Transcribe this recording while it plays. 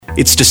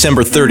It's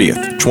December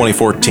 30th,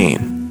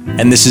 2014,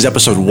 and this is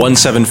episode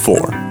 174.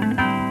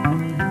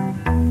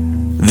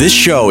 This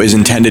show is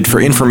intended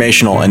for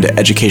informational and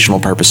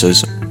educational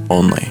purposes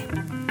only.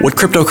 What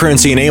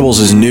cryptocurrency enables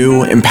is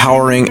new,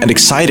 empowering, and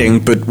exciting,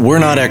 but we're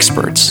not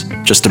experts,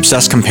 just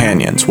obsessed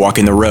companions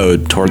walking the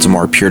road towards a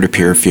more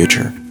peer-to-peer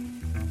future.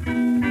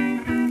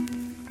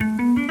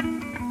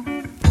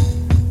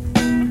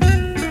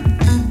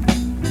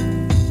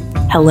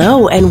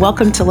 Hello, and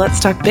welcome to Let's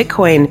Talk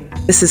Bitcoin.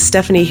 This is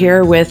Stephanie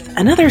here with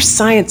another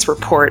science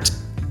report.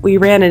 We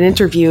ran an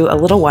interview a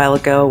little while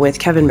ago with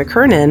Kevin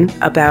McKernan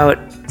about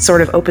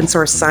sort of open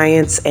source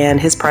science and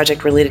his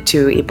project related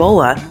to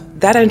Ebola.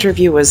 That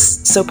interview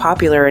was so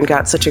popular and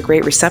got such a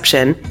great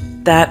reception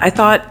that I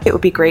thought it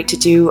would be great to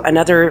do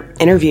another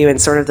interview in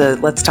sort of the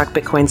Let's Talk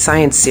Bitcoin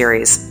science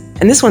series.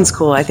 And this one's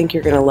cool. I think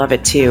you're going to love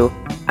it too.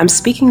 I'm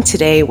speaking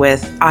today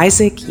with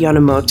Isaac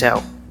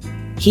Yonemoto.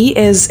 He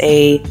is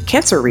a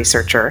cancer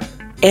researcher,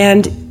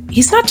 and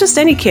he's not just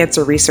any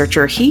cancer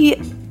researcher. He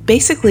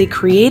basically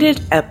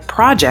created a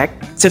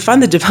project to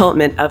fund the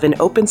development of an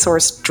open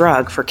source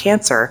drug for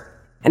cancer,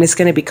 and it's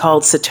going to be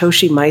called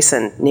Satoshi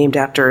Mycin, named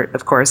after,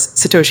 of course,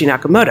 Satoshi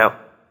Nakamoto.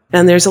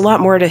 And there's a lot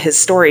more to his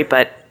story,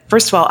 but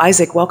first of all,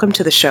 Isaac, welcome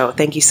to the show.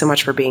 Thank you so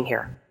much for being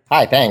here.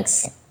 Hi,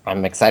 thanks.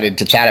 I'm excited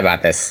to chat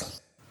about this.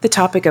 The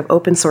topic of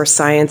open source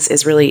science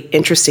is really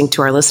interesting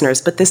to our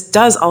listeners, but this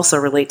does also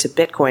relate to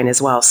Bitcoin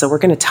as well, so we're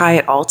going to tie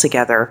it all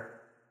together.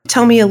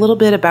 Tell me a little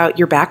bit about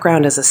your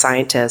background as a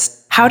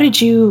scientist. How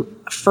did you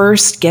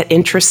first get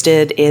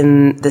interested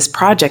in this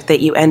project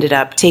that you ended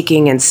up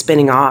taking and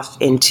spinning off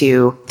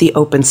into the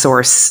open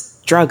source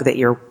drug that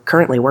you're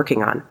currently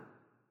working on?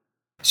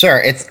 Sure.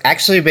 It's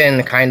actually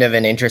been kind of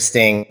an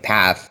interesting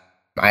path.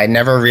 I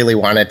never really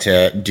wanted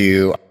to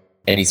do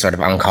any sort of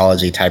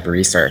oncology type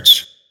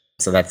research.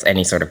 So that's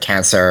any sort of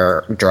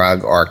cancer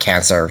drug or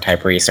cancer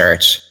type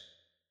research.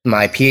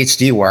 My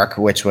PhD work,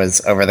 which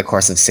was over the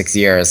course of 6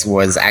 years,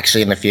 was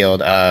actually in the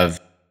field of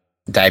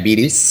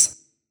diabetes.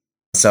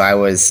 So I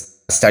was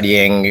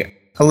studying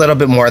a little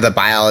bit more the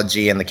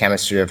biology and the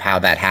chemistry of how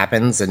that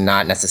happens and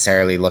not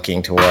necessarily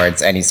looking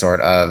towards any sort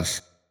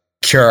of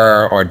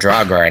cure or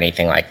drug or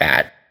anything like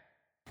that.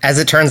 As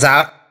it turns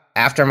out,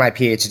 after my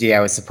PhD, I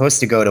was supposed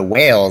to go to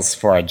Wales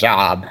for a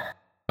job,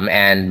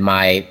 and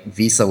my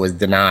visa was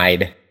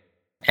denied.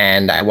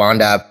 And I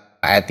wound up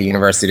at the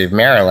University of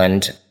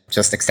Maryland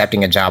just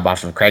accepting a job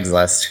off of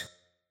Craigslist.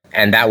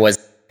 And that was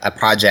a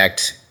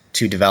project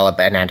to develop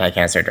an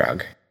anti-cancer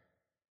drug.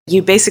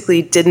 You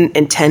basically didn't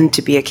intend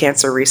to be a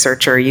cancer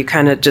researcher. You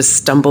kind of just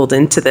stumbled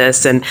into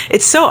this. And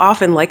it's so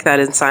often like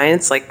that in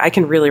science. Like, I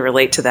can really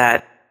relate to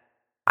that.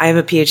 I have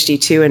a PhD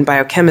too in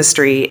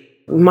biochemistry.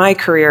 My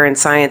career in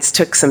science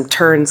took some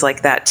turns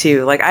like that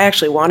too. Like, I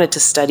actually wanted to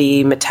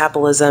study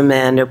metabolism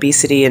and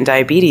obesity and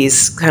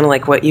diabetes, kind of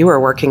like what you were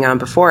working on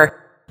before.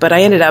 But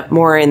I ended up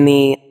more in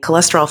the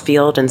cholesterol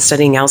field and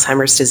studying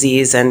Alzheimer's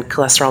disease and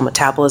cholesterol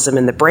metabolism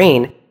in the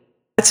brain.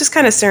 It's just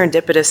kind of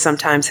serendipitous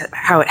sometimes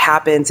how it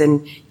happens.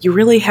 And you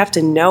really have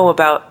to know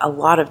about a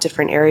lot of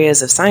different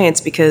areas of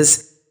science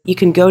because you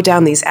can go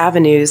down these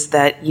avenues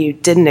that you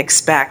didn't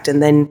expect.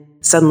 And then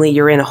suddenly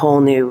you're in a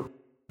whole new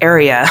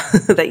area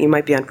that you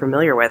might be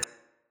unfamiliar with.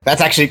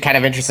 That's actually kind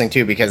of interesting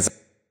too, because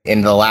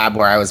in the lab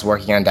where I was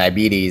working on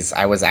diabetes,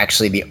 I was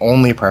actually the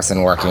only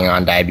person working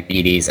on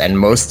diabetes, and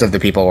most of the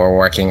people were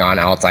working on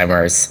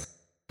Alzheimer's.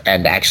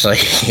 And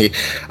actually,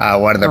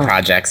 one of the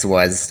projects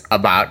was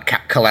about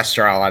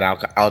cholesterol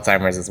and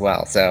Alzheimer's as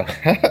well. So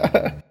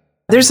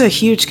there's a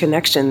huge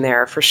connection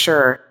there for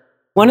sure.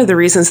 One of the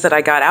reasons that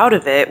I got out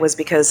of it was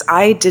because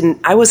I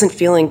wasn't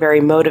feeling very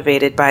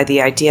motivated by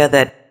the idea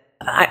that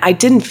I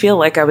didn't feel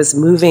like I was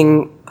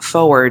moving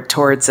forward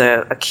towards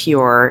a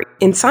cure.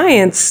 In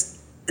science,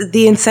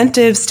 the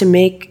incentives to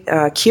make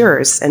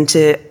cures and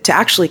to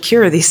actually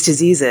cure these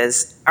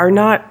diseases are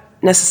not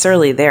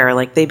necessarily there.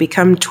 Like, they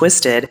become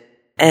twisted.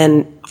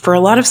 And for a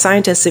lot of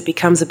scientists, it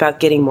becomes about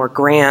getting more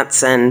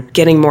grants and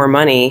getting more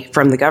money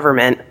from the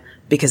government,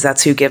 because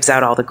that's who gives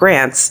out all the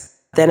grants,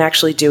 than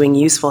actually doing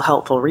useful,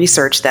 helpful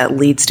research that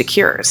leads to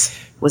cures.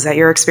 Was that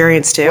your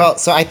experience too? Well,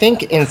 so I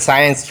think in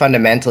science,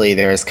 fundamentally,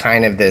 there's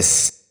kind of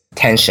this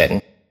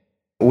tension.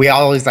 We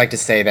always like to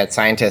say that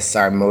scientists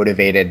are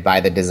motivated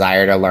by the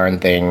desire to learn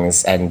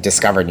things and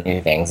discover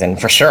new things. And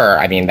for sure,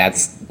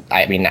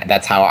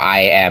 that's how I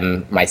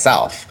am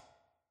myself.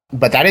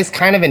 But that is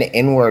kind of an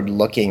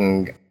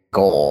inward-looking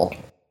goal.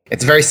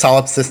 It's a very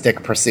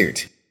solipsistic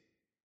pursuit.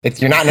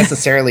 You're not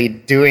necessarily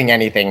doing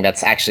anything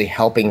that's actually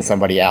helping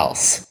somebody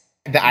else.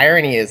 The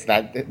irony is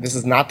that this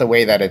is not the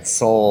way that it's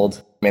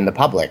sold in the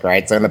public,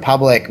 right? So in the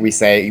public, we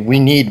say we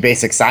need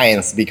basic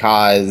science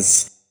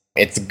because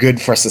it's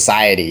good for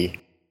society.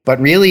 But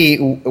really,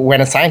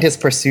 when a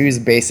scientist pursues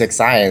basic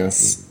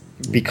science,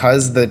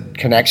 because the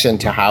connection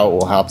to how it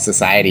will help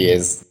society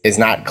is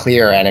not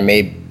clear, and it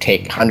may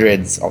take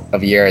hundreds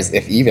of years,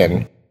 if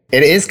even,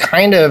 it is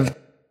kind of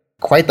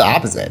quite the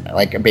opposite.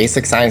 Like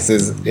basic science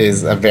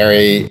is a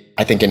very,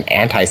 I think, an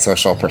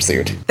antisocial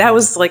pursuit. That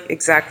was like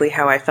exactly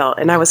how I felt.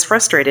 And I was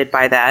frustrated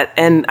by that.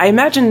 And I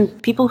imagine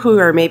people who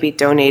are maybe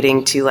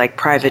donating to like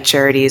private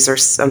charities or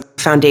some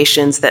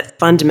foundations that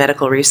fund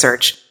medical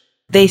research,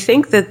 they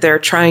think that they're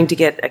trying to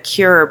get a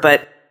cure,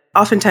 but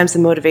oftentimes the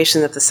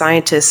motivation of the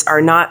scientists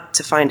are not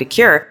to find a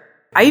cure.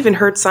 I even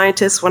heard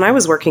scientists when I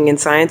was working in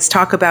science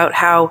talk about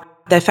how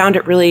they found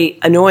it really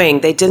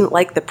annoying. They didn't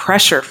like the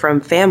pressure from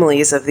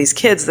families of these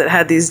kids that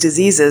had these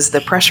diseases,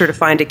 the pressure to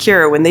find a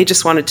cure, when they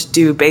just wanted to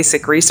do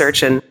basic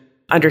research and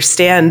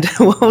understand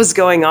what was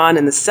going on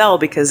in the cell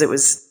because it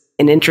was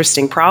an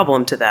interesting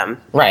problem to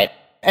them. Right.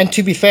 And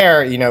to be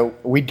fair,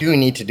 we do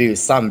need to do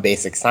some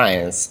basic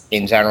science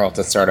in general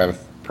to sort of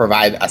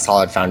provide a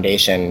solid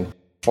foundation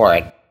for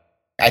it.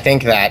 I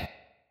think that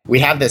we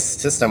have this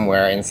system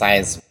where in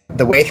science,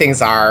 the way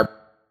things are,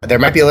 there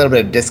might be a little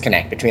bit of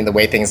disconnect between the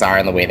way things are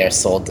and the way they're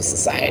sold to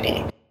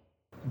society.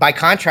 By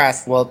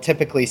contrast, we'll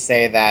typically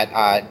say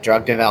that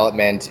drug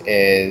development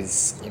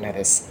is,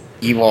 this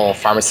evil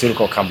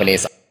pharmaceutical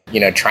companies,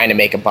 trying to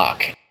make a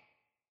buck.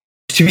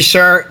 To be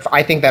sure,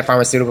 I think that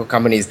pharmaceutical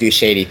companies do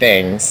shady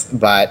things,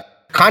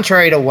 but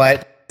contrary to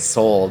what is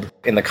sold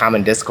in the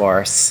common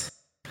discourse,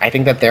 I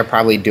think that they're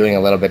probably doing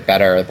a little bit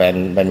better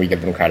than we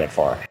give them credit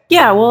for.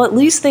 Yeah, well, at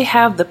least they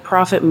have the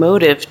profit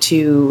motive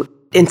to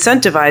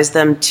incentivize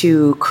them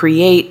to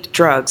create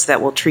drugs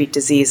that will treat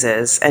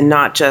diseases and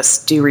not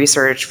just do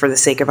research for the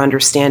sake of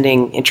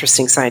understanding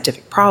interesting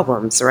scientific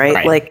problems,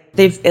 right? Like,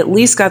 they've at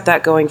least got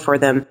that going for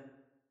them.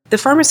 The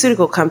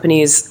pharmaceutical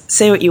companies,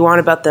 say what you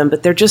want about them,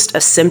 but they're just a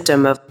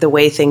symptom of the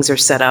way things are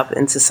set up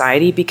in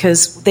society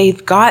because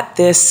they've got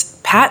this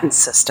patent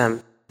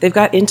system. They've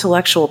got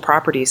intellectual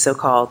property,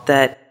 so-called,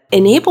 that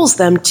enables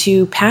them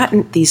to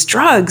patent these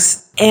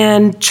drugs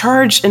and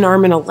charge an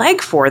arm and a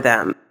leg for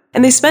them.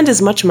 And they spend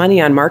as much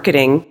money on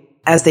marketing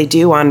as they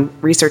do on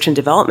research and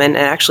development,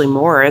 and actually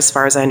more as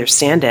far as I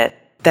understand it.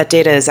 That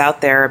data is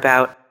out there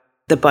about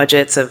the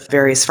budgets of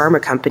various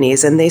pharma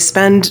companies, and they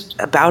spend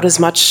about as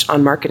much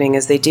on marketing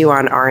as they do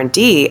on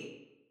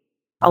R&D.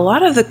 A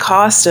lot of the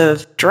cost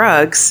of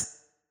drugs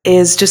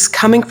is just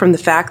coming from the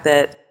fact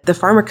that the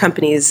pharma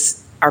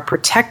companies are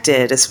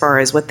protected as far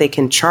as what they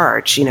can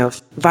charge,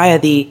 via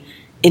the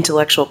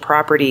intellectual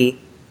property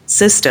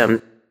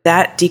system.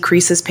 That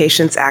decreases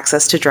patients'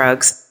 access to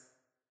drugs.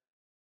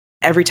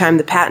 Every time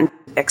the patent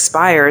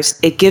expires,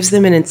 it gives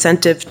them an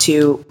incentive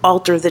to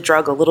alter the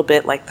drug a little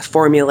bit, like the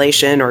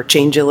formulation, or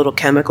change a little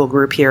chemical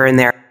group here and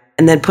there,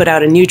 and then put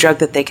out a new drug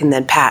that they can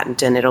then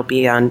patent, and it'll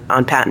be on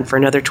patent for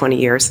another 20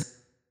 years.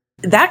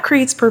 That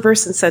creates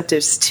perverse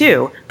incentives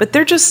too, but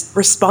they're just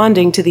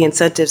responding to the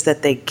incentives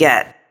that they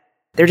get.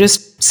 They're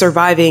just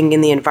surviving in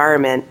the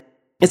environment.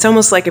 It's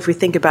almost like if we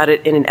think about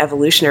it in an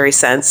evolutionary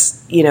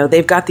sense,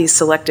 they've got these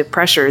selective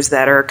pressures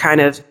that are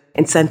kind of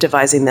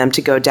incentivizing them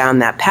to go down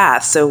that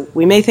path. So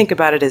we may think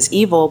about it as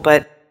evil,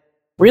 but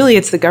really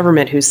it's the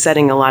government who's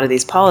setting a lot of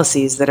these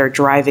policies that are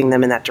driving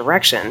them in that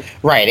direction.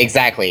 Right,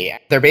 exactly.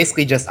 They're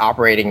basically just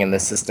operating in the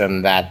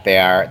system that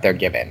they're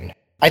given.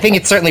 I think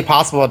it's certainly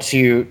possible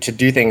to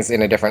do things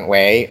in a different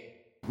way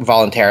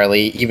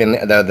voluntarily, even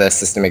though the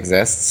system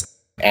exists.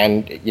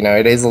 And,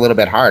 it is a little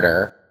bit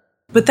harder.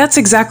 But that's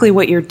exactly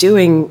what you're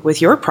doing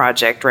with your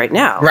project right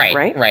now,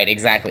 right? Right,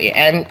 exactly.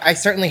 And I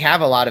certainly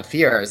have a lot of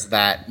fears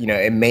that,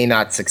 it may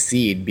not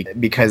succeed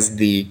because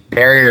the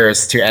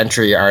barriers to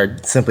entry are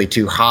simply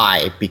too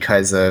high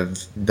because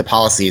of the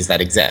policies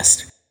that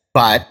exist.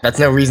 But that's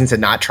no reason to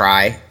not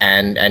try.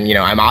 And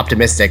I'm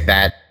optimistic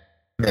that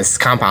this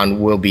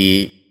compound will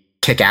be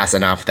kick-ass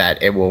enough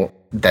that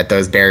that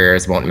those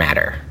barriers won't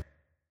matter.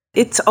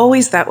 It's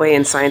always that way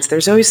in science.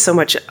 There's always so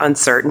much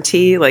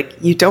uncertainty. Like,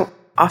 you don't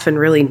often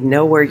really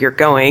know where you're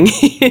going,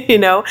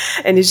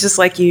 and it's just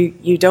like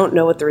you don't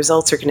know what the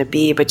results are going to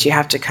be, but you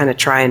have to kind of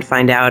try and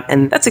find out.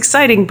 And that's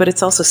exciting, but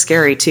it's also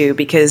scary too,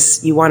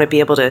 because you want to be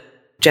able to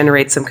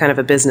generate some kind of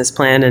a business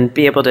plan and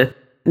be able to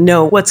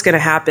know what's going to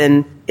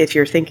happen if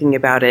you're thinking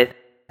about it.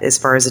 As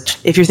far as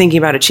if you're thinking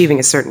about achieving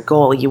a certain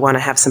goal, you want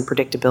to have some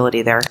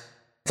predictability there.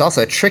 It's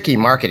also a tricky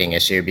marketing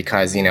issue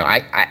because,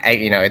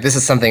 I this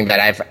is something that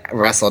I've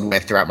wrestled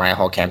with throughout my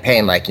whole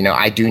campaign. Like,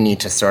 I do need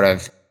to sort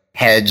of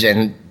hedge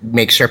and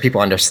make sure people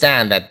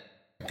understand that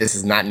this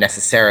is not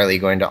necessarily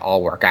going to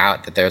all work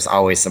out, that there's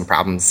always some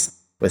problems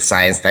with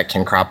science that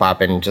can crop up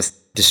and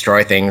just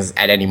destroy things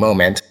at any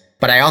moment.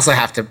 But I also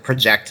have to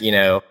project,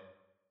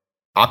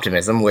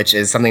 optimism, which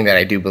is something that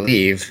I do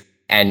believe.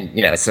 And,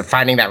 so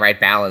finding that right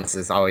balance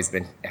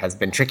has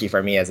been tricky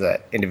for me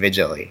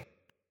individually.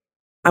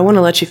 I want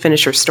to let you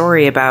finish your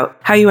story about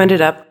how you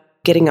ended up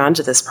getting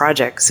onto this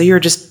project. So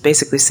you're just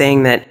basically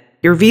saying that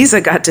your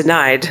visa got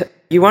denied.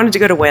 You wanted to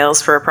go to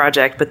Wales for a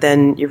project, but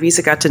then your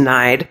visa got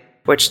denied,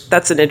 which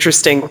that's an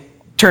interesting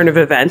turn of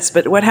events.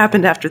 But what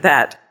happened after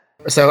that?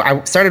 So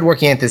I started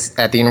working at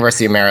the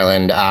University of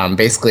Maryland,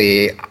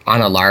 basically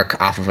on a lark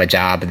off of a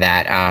job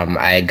that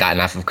I had gotten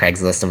off of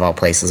Craigslist of all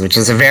places, which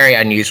is a very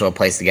unusual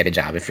place to get a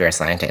job if you're a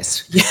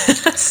scientist.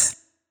 Yes.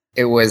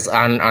 It was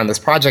on this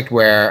project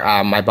where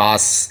my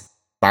boss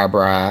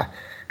Barbara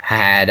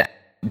had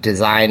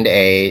designed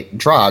a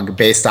drug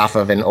based off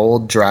of an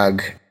old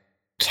drug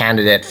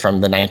candidate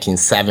from the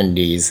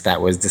 1970s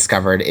that was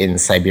discovered in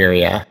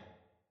Siberia.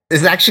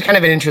 This is actually kind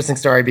of an interesting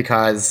story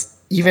because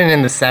even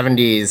in the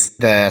 70s,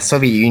 the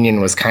Soviet Union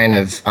was kind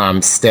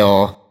of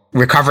still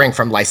recovering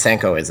from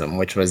Lysenkoism,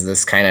 which was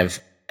this kind of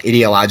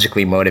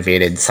ideologically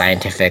motivated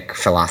scientific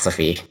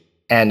philosophy.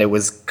 And it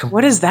was...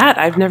 What is that?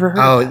 I've never heard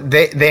of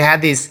that. They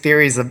had these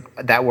theories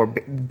that were...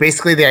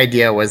 Basically, the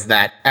idea was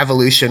that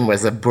evolution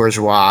was a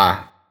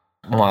bourgeois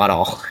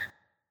model.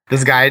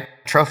 This guy,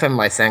 Trofim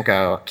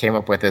Lysenko, came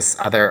up with this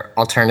other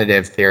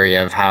alternative theory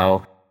of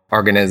how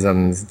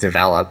organisms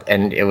develop,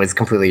 and it was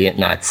completely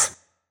nuts.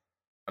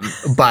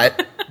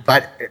 But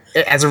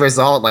as a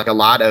result, like a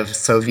lot of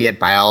Soviet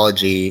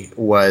biology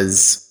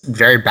was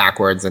very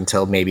backwards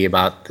until maybe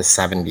about the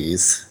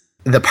 70s.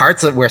 The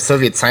parts of where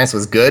Soviet science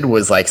was good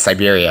was like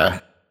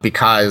Siberia,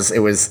 because it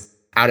was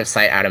out of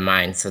sight, out of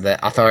mind. So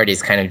the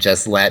authorities kind of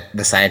just let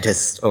the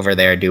scientists over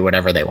there do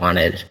whatever they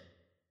wanted.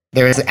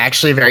 There was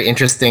actually a very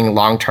interesting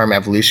long-term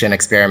evolution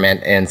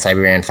experiment in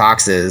Siberian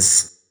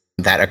foxes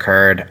that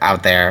occurred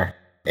out there.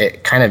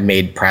 It kind of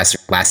made press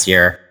last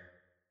year.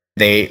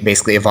 They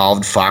basically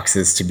evolved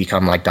foxes to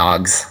become like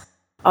dogs.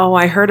 Oh,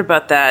 I heard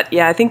about that.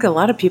 Yeah, I think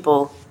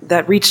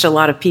that reached a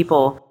lot of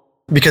people.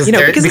 Because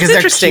it's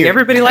interesting. Cute.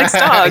 Everybody likes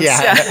dogs.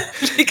 yeah.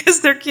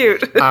 Because they're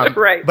cute.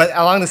 Right. But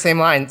along the same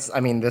lines,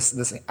 I mean,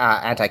 this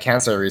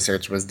anti-cancer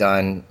research was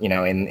done,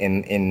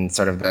 in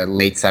sort of the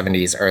late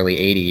 70s, early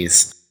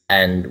 80s,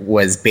 and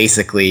was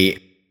basically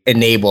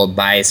enabled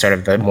by sort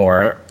of the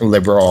more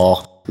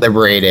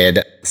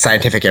liberated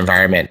scientific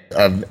environment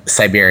of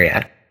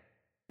Siberia.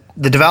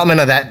 The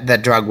development of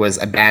that drug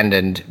was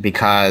abandoned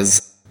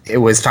because it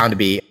was found to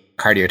be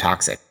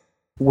cardiotoxic.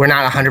 We're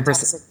not 100%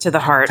 toxic to the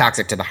heart.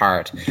 Toxic to the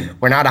heart.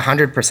 We're not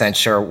 100%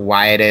 sure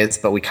why it is,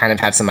 but we kind of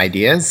have some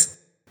ideas.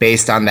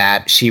 Based on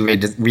that, she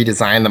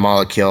redesigned the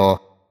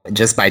molecule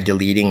just by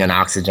deleting an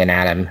oxygen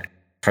atom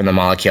from the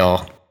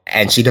molecule.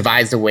 And she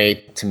devised a way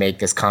to make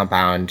this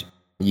compound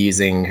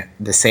using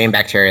the same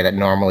bacteria that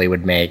normally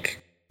would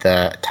make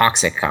the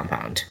toxic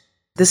compound.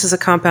 This is a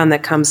compound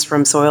that comes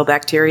from soil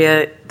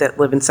bacteria that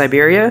live in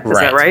Siberia? Is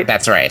that right?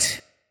 That's right.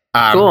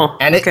 Cool.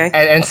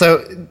 And so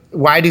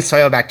why do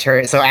soil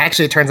bacteria... So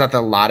actually it turns out that a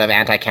lot of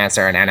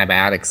anti-cancer and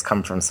antibiotics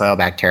come from soil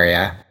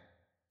bacteria.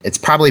 It's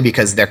probably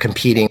because they're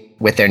competing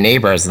with their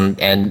neighbors, and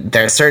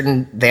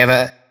they have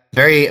a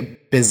very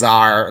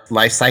bizarre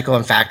life cycle.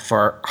 In fact,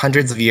 for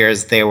hundreds of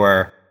years, they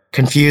were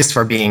confused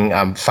for being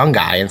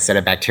fungi instead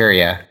of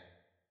bacteria.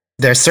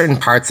 There are certain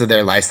parts of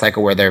their life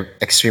cycle where they're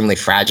extremely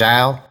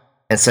fragile.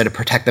 And so to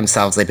protect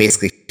themselves, they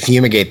basically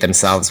fumigate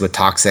themselves with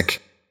toxic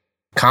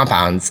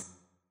compounds.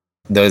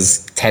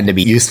 Those tend to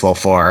be useful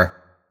for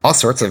all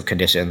sorts of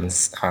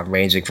conditions,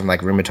 ranging from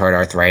like rheumatoid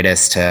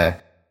arthritis to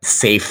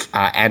safe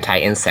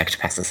anti-insect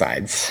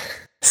pesticides.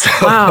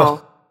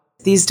 Wow.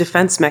 These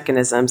defense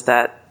mechanisms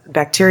that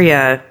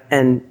bacteria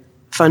and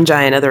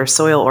fungi and other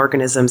soil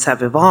organisms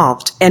have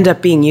evolved end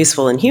up being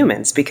useful in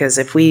humans, because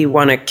if we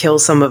want to kill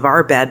some of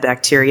our bad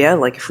bacteria,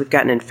 like if we've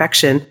got an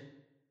infection,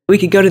 we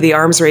could go to the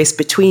arms race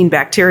between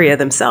bacteria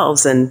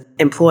themselves and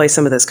employ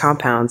some of those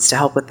compounds to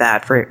help with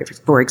that,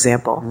 for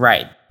example.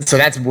 Right. So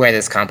that's where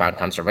this compound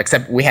comes from,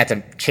 except we had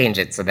to change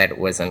it so that it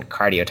wasn't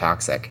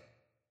cardiotoxic.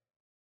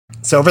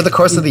 So over the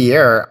course of the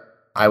year,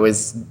 I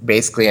was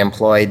basically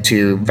employed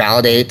to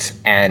validate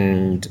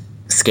and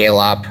scale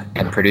up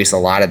and produce a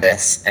lot of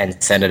this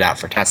and send it out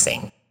for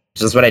testing,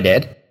 which is what I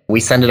did.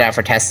 We sent it out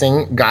for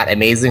testing, got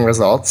amazing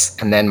results,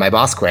 and then my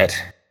boss quit.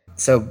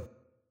 So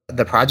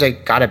the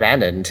project got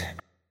abandoned.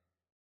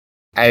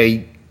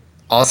 I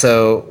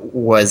also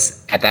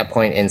was at that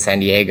point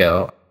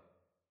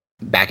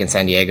back in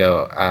San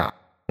Diego,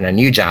 in a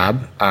new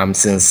job,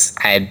 since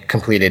I had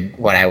completed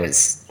what I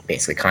was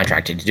basically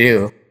contracted to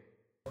do.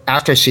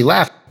 After she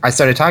left, I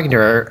started talking to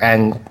her,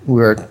 and we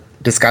were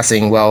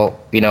discussing,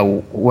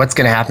 what's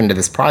going to happen to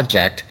this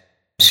project?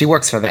 She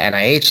works for the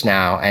NIH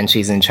now, and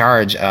she's in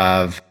charge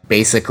of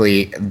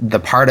basically the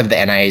part of the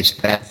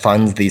NIH that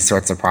funds these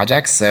sorts of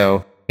projects.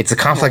 So it's a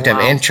conflict of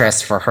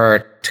interest for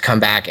her to come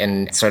back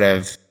and sort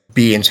of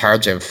be in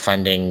charge of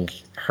funding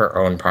her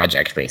own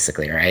project,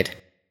 basically, right?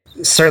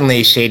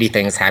 Certainly shady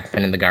things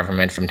happen in the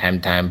government from time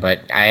to time,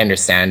 but I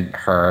understand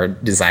her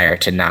desire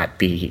to not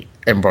be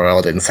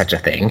embroiled in such a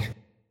thing.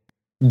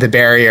 The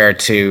barrier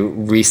to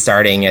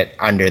restarting it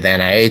under the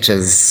NIH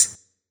is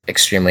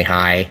extremely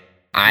high.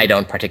 I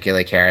don't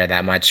particularly care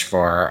that much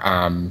for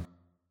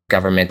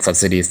government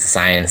subsidies to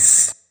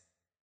science.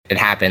 It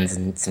happens,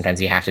 and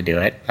sometimes you have to do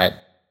it, but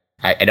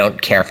I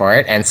don't care for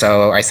it. And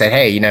so I said,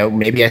 hey,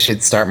 maybe I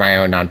should start my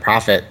own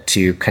nonprofit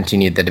to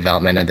continue the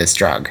development of this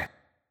drug.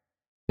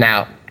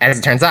 Now, as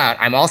it turns out,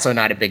 I'm also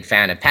not a big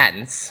fan of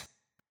patents.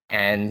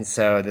 And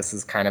so this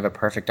is kind of a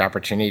perfect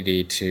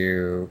opportunity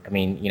to,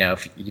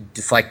 if you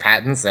dislike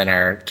patents and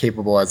are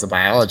capable as a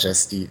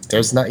biologist, you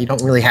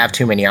don't really have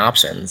too many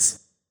options.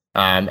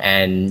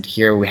 And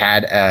here we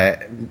had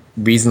a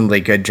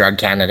reasonably good drug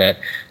candidate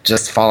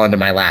just fall into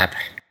my lap.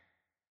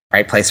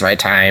 right place, right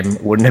time.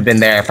 Wouldn't have been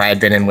there if I had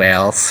been in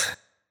Wales.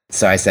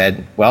 So I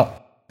said,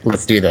 well,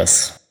 let's do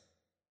this.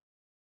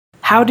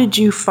 How did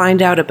you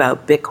find out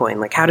about Bitcoin?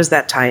 Like, how does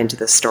that tie into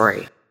the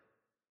story?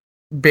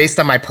 Based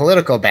on my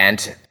political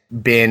bent,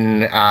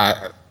 been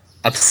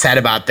upset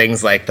about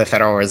things like the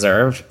Federal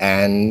Reserve.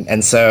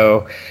 And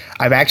so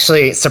I'm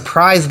actually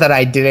surprised that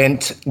I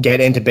didn't get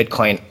into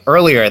Bitcoin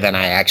earlier than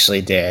I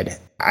actually did.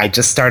 I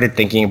just started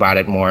thinking about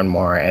it more and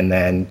more. And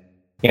then,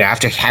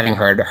 after having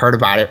heard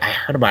about it, I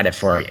heard about it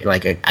for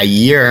like a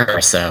year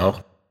or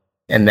so.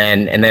 And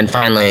then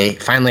finally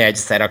I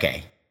just said,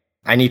 okay,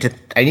 I need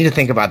to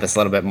think about this a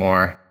little bit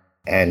more.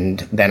 And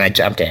then I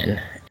jumped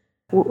in.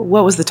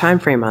 What was the time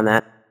frame on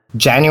that?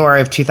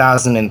 January of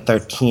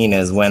 2013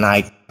 is when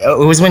it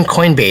was when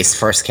Coinbase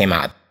first came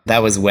out. That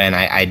was when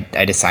I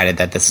decided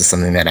that this was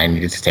something that I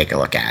needed to take a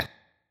look at.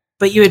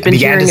 But you had been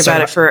hearing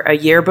about it for a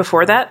year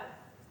before that?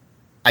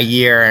 A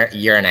year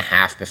and a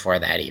half before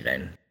that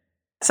even.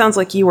 Sounds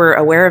like you were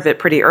aware of it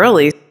pretty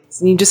early.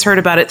 You just heard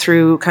about it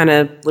through kind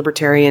of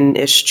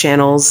libertarian-ish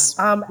channels,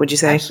 would you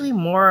say? Actually,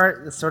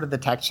 more sort of the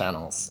tech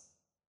channels.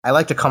 I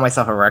like to call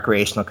myself a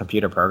recreational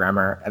computer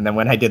programmer. And then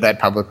when I did that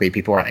publicly,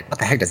 people were like, what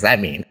the heck does that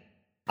mean?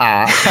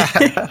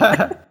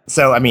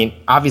 So,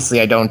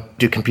 obviously I don't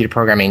do computer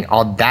programming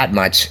all that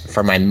much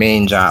for my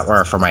main job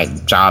or for my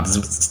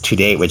jobs to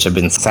date, which have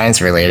been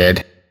science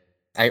related.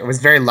 I was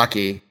very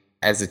lucky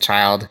as a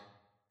child.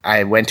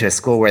 I went to a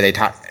school where they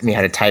taught me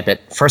how to type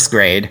at first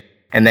grade.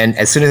 And then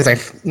as soon as I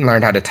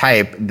learned how to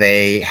type,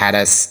 they had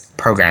us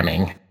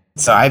programming.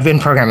 So I've been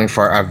programming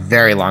for a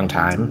very long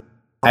time.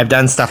 I've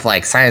done stuff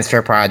like science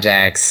fair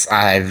projects.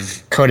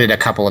 I've coded a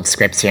couple of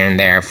scripts here and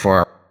there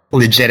for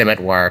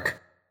legitimate work.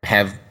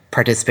 Have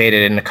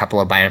participated in a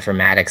couple of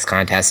bioinformatics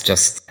contests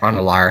just on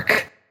a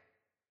lark.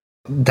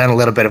 Done a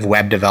little bit of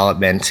web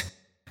development.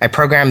 I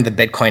programmed the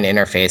Bitcoin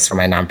interface for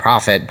my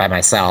nonprofit by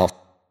myself.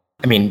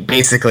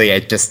 Basically,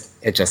 it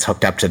just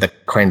hooked up to the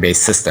Coinbase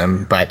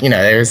system. But,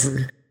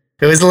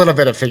 there was a little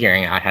bit of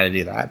figuring out how to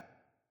do that.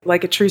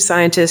 Like a true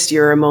scientist,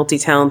 you're a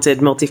multi-talented,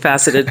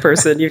 multifaceted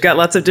person. You've got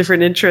lots of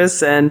different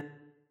interests, and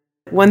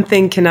one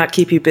thing cannot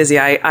keep you busy.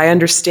 I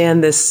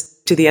understand this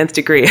to the nth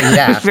degree.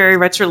 Yeah. I very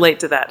much relate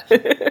to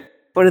that.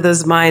 One of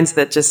those minds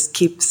that just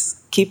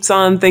keeps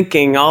on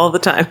thinking all the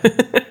time.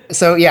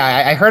 So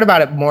yeah, I heard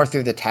about it more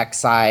through the tech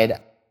side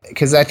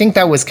because I think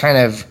that was kind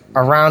of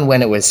around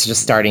when it was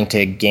just starting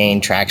to gain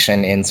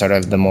traction in sort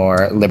of the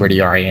more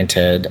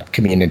liberty-oriented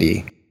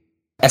community,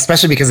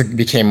 especially because it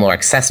became more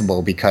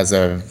accessible because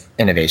of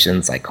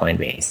innovations like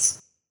Coinbase.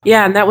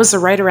 Yeah, and that was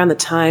right around the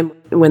time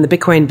when the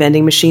Bitcoin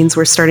vending machines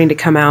were starting to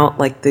come out,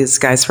 like these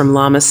guys from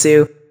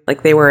Lamasu.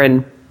 Like they were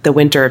in the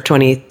winter of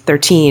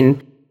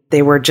 2013.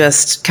 They were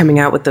just coming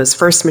out with those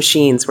first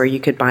machines where you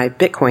could buy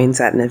Bitcoins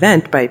at an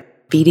event by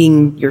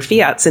feeding your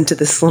fiats into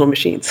these little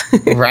machines.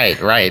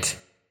 Right.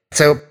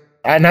 So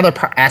another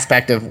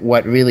aspect of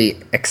what really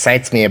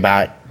excites me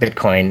about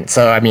Bitcoin.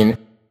 So,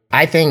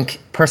 I think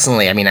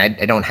personally,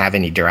 I don't have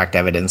any direct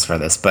evidence for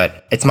this,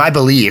 but it's my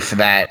belief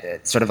that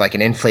it's sort of like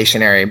an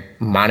inflationary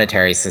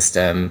monetary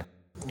system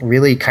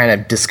really kind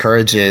of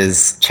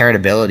discourages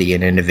charitability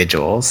in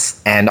individuals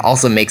and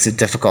also makes it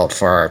difficult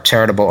for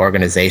charitable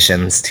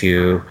organizations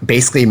to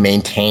basically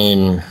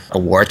maintain a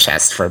war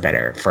chest for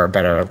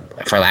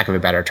lack of a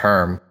better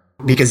term,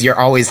 because you're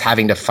always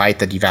having to fight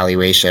the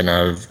devaluation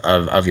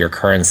of your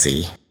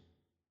currency.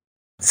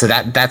 So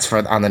that's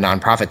on the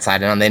nonprofit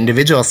side. And on the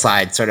individual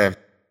side, sort of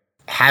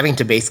having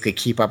to basically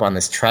keep up on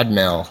this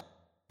treadmill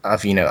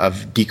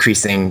of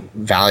decreasing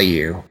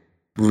value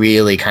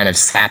really kind of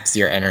saps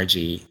your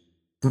energy,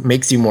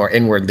 makes you more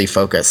inwardly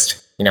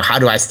focused. How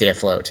do I stay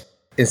afloat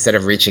instead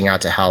of reaching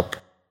out to help?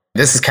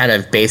 This is kind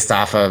of based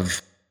off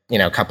of,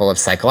 a couple of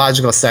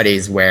psychological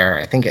studies where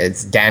I think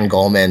it's Dan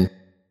Goleman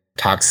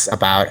talks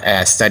about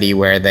a study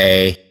where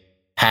they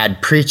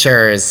had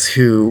preachers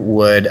who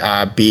would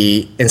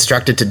be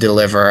instructed to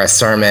deliver a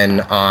sermon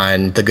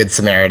on the Good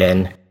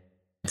Samaritan.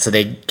 So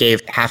they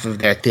gave half of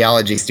their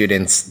theology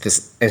students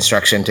this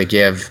instruction to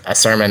give a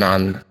sermon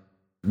on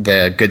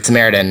the Good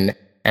Samaritan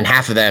and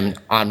half of them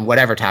on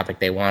whatever topic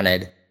they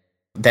wanted.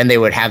 Then they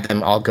would have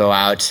them all go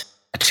out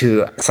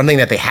to something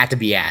that they had to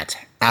be at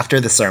after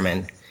the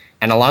sermon.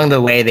 And along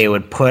the way, they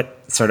would put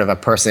sort of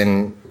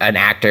an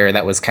actor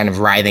that was kind of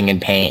writhing in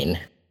pain.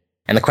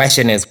 And the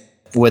question is,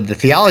 would the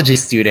theology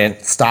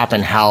student stop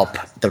and help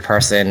the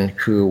person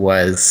who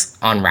was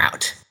en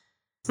route?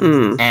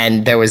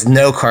 And there was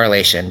no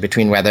correlation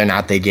between whether or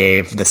not they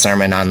gave the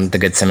sermon on the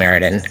Good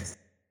Samaritan.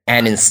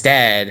 And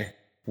instead,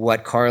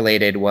 what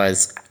correlated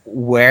was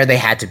where they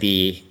had to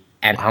be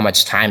and how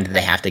much time did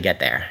they have to get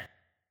there.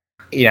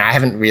 I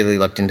haven't really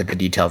looked into the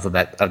details of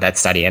that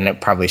study, and it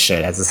probably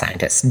should as a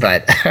scientist,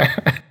 but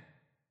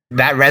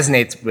that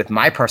resonates with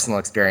my personal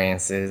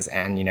experiences.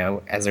 And,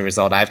 as a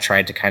result, I've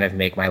tried to kind of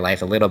make my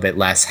life a little bit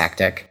less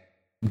hectic,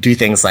 do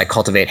things like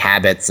cultivate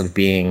habits of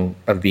being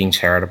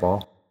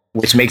charitable,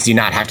 which makes you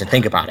not have to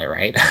think about it,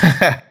 right?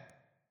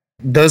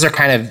 Those are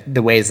kind of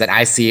the ways that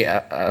I see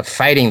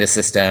fighting the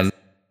system.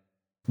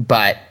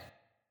 But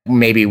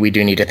maybe we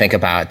do need to think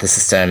about the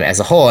system as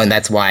a whole. And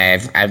that's why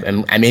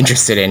I'm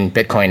interested in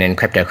Bitcoin and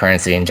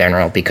cryptocurrency in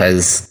general,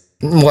 because,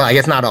 well, I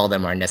guess not all of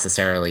them are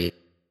necessarily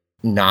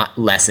not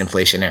less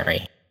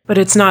inflationary. But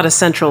it's not a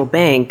central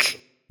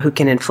bank who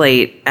can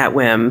inflate at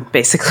whim,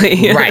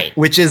 basically. Right,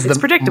 which is the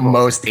predictable.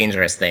 Most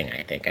dangerous thing,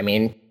 I think. I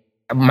mean,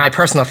 my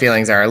personal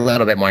feelings are a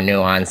little bit more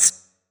nuanced.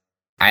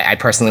 I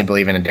personally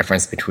believe in a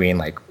difference between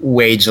like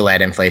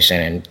wage-led inflation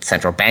and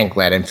central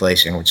bank-led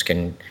inflation, which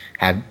can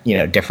have,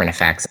 different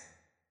effects.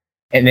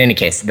 In any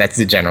case, that's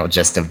the general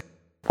gist of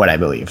what I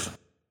believe.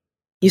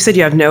 You said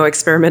you have no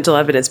experimental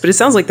evidence, but it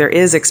sounds like there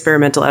is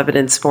experimental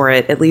evidence for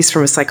it, at least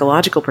from a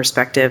psychological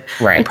perspective,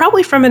 right, and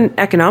probably from an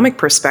economic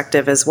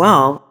perspective as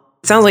well.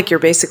 It sounds like you're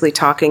basically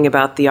talking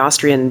about the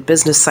Austrian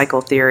business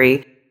cycle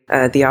theory,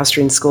 the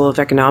Austrian School of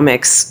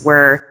Economics,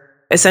 where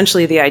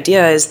essentially the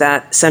idea is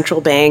that central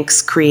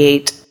banks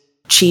create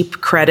cheap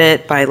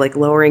credit by like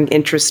lowering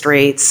interest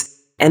rates,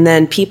 and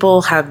then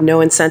people have no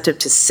incentive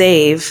to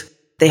save.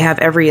 They have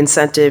every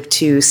incentive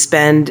to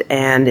spend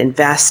and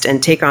invest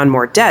and take on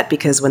more debt,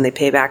 because when they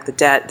pay back the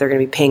debt, they're going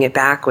to be paying it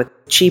back with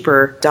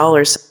cheaper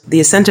dollars. The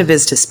incentive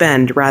is to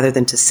spend rather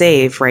than to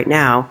save right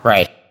now.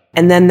 Right.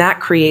 And then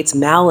that creates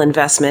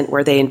malinvestment,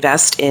 where they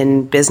invest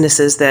in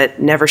businesses that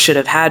never should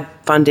have had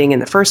funding in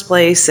the first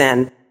place.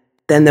 And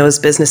then those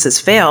businesses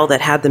fail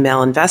that had the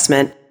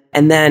malinvestment.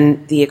 And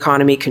then the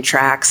economy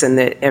contracts and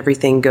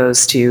everything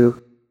goes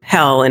to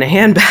hell in a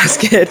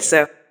handbasket.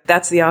 So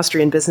that's the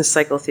Austrian business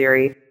cycle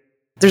theory.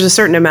 There's a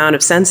certain amount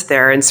of sense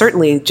there. And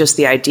certainly just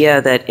the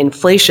idea that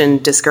inflation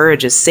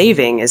discourages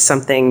saving is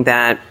something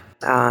that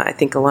I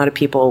think a lot of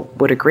people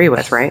would agree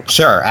with, right?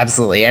 Sure,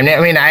 absolutely. And I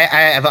mean, I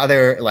have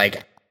other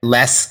like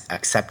less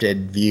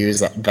accepted views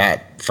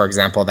that, for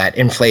example, that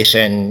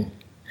inflation,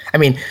 I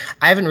mean,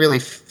 I haven't really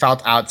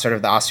felt out sort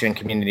of the Austrian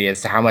community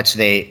as to how much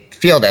they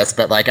feel this,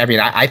 but like, I mean,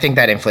 I think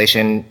that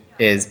inflation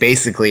is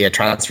basically a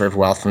transfer of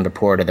wealth from the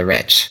poor to the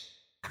rich.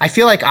 I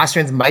feel like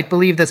Austrians might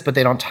believe this, but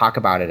they don't talk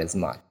about it as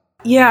much.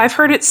 Yeah, I've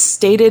heard it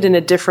stated in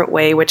a different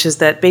way, which is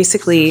that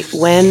basically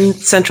when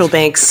central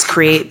banks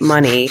create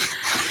money,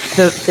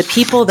 the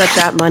people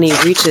that money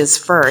reaches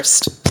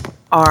first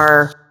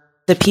are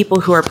the people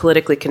who are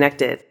politically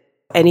connected.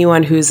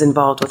 Anyone who's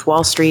involved with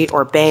Wall Street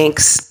or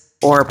banks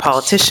or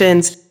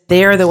politicians,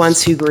 they are the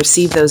ones who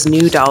receive those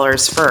new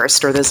dollars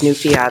first, or those new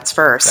fiats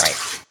first.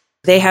 Right.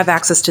 They have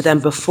access to them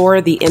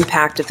before the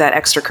impact of that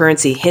extra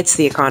currency hits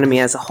the economy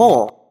as a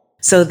whole.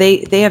 So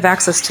they have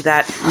access to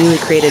that newly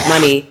created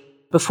money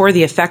before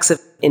the effects of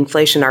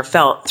inflation are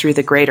felt through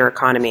the greater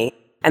economy.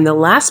 And the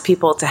last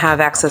people to have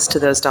access to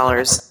those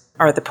dollars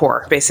are the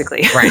poor,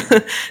 basically. Right.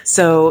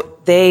 So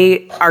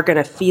they are going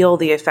to feel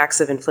the effects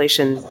of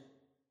inflation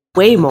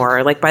way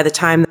more. Like by the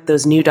time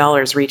those new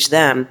dollars reach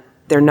them,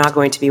 they're not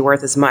going to be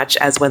worth as much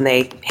as when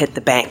they hit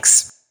the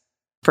banks,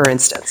 for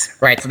instance.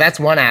 Right. So that's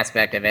one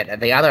aspect of it.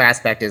 The other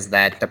aspect is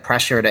that the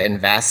pressure to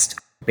invest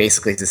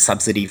basically is a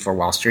subsidy for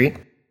Wall Street.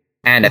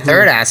 And a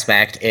third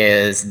aspect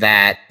is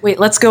that... Wait,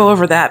 let's go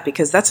over that,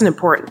 because that's an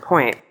important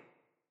point.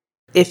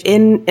 If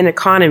in an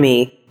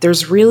economy,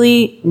 there's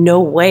really no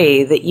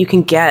way that you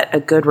can get a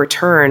good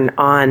return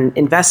on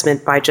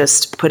investment by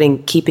just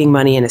keeping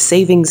money in a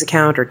savings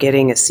account or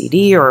getting a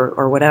CD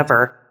or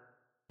whatever,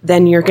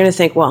 then you're going to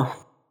think, well,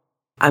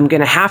 I'm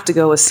going to have to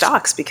go with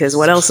stocks, because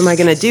what else am I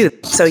going to do?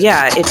 So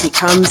yeah, it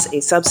becomes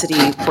a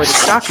subsidy for the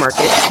stock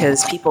market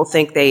because people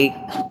think they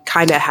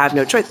kind of have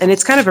no choice. And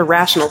it's kind of a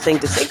rational thing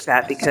to think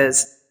that,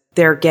 because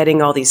they're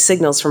getting all these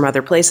signals from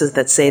other places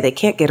that say they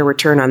can't get a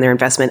return on their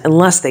investment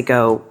unless they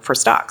go for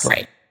stocks.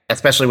 Right.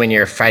 Especially when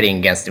you're fighting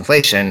against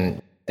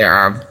inflation, there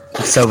are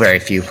so very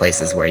few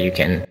places where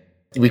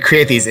we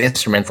create these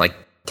instruments like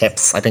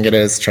TIPS, I think it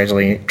is,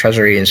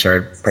 Treasury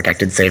Insured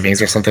Protected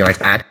Savings or something like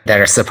that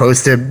are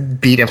supposed to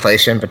beat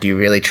inflation, but do you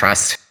really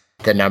trust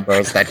the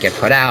numbers that get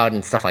put out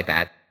and stuff like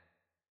that?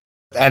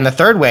 And the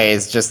third way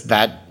is just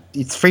that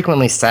it's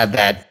frequently said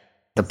that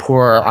the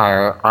poor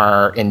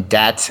are in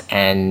debt,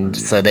 and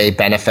so they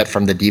benefit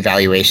from the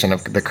devaluation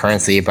of the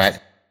currency. But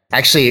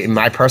actually, in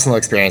my personal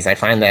experience, I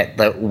find that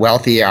the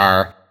wealthy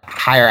are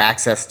higher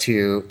access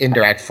to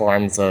indirect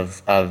forms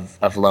of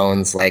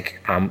loans, like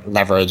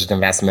leveraged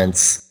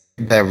investments.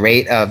 The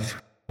rate of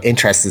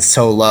interest is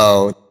so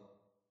low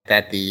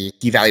that the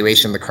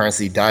devaluation of the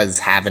currency does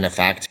have an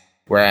effect,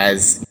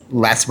 whereas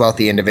less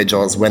wealthy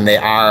individuals, when they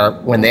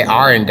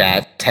are in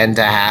debt, tend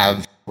to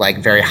have like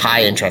very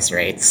high interest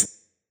rates,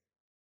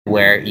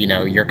 where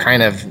you're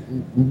kind of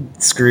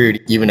screwed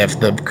even if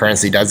the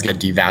currency does get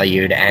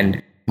devalued,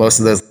 and most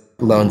of those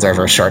loans are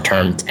for short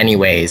term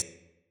anyways.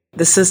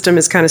 The system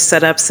is kind of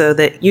set up so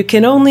that you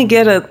can only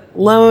get a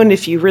loan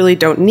if you really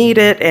don't need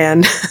it,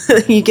 and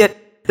you get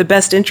the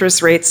best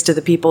interest rates to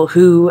the people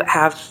who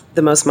have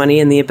the most money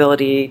and the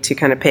ability to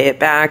kind of pay it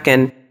back.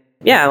 And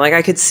yeah, like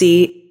I could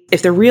see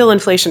if the real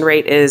inflation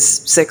rate is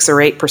 6 or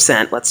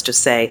 8%, let's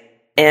just say,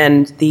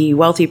 and the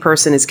wealthy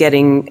person is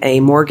getting a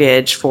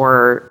mortgage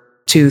for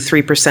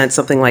 2-3%,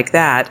 something like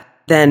that,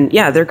 then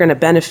yeah, they're going to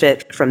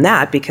benefit from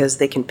that because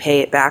they can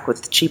pay it back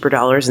with cheaper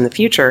dollars in the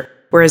future.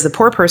 Whereas the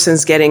poor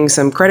person's getting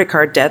some credit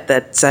card debt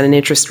that's at an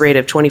interest rate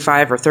of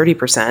 25 or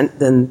 30%,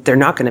 then they're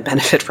not going to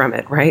benefit from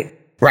it, right?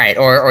 Right.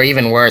 Or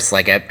even worse,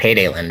 like a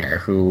payday lender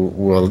who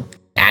will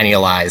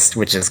annualize,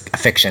 which is a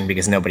fiction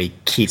because nobody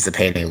keeps a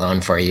payday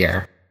loan for a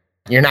year.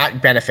 You're not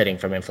benefiting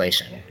from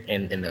inflation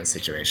in those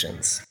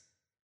situations.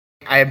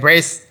 I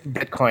embrace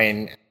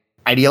Bitcoin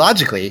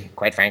ideologically,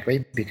 quite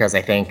frankly, because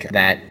I think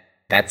that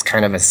that's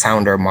kind of a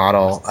sounder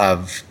model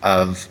of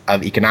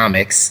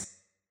economics.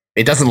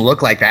 It doesn't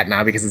look like that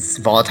now because it's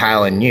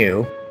volatile and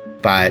new,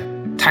 but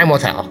time will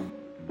tell.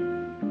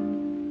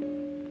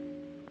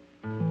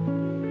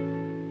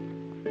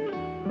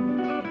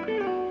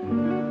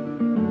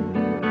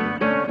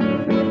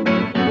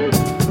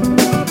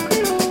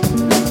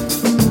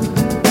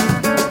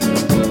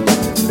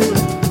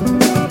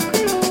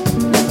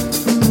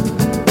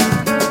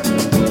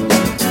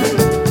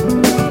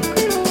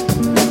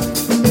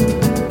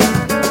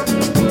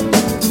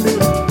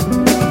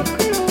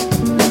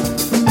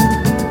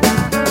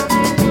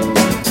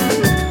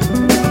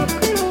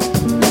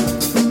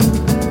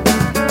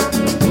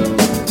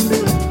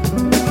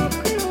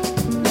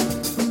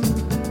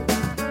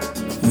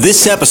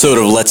 This episode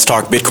of Let's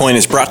Talk Bitcoin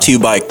is brought to you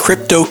by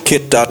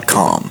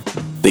CryptoKit.com,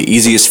 the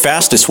easiest,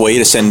 fastest way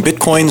to send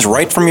Bitcoins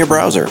right from your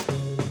browser.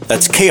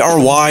 That's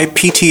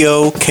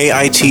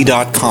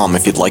KryptoKit.com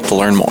if you'd like to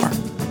learn more.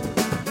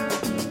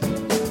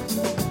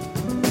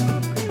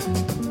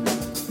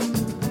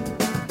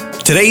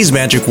 Today's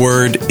magic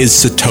word is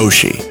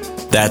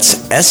Satoshi. That's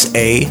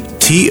Satoshi.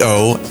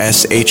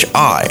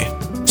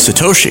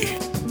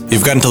 Satoshi.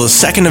 You've got until the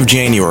 2nd of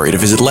January to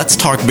visit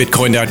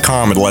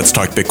letstalkbitcoin.com or the Let's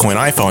Talk Bitcoin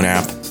iPhone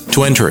app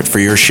to enter it for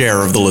your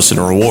share of the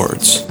listener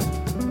rewards.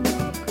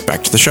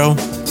 Back to the show.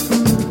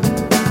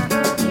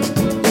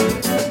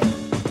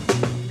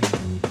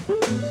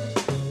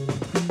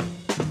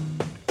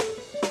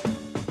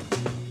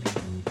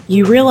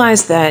 You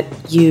realized that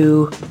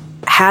you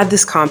had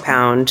this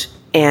compound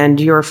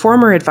and your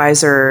former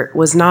advisor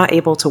was not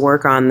able to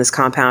work on this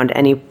compound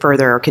any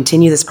further or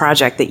continue this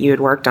project that you had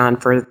worked on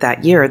for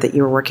that year that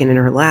you were working in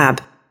her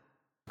lab.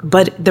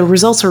 But the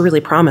results were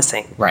really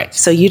promising. Right.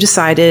 So you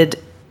decided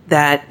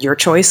that your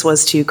choice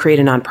was to create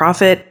a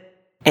nonprofit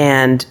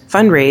and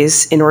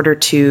fundraise in order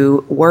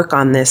to work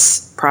on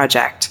this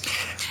project.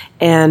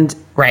 And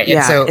right.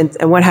 Yeah, and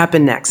what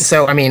happened next?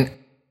 So, I mean,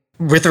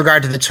 with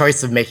regard to the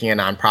choice of making a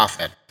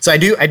nonprofit, so I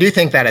do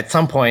think that at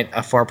some point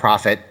a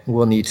for-profit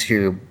will need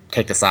to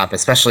take this up,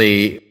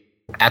 especially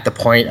at the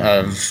point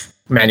of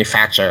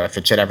manufacture, if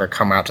it should ever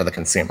come out to the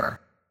consumer.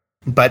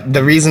 But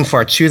the reason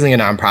for choosing a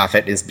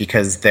nonprofit is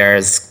because there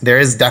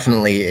is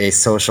definitely a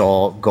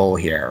social goal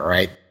here,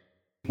 right?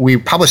 We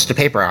published a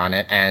paper on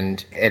it,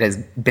 and it has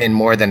been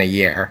more than a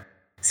year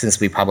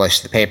since we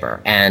published the paper.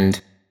 And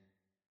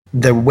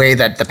the way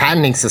that the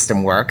patenting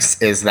system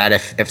works is that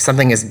if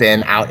something has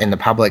been out in the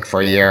public for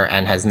a year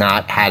and has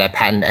not had a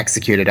patent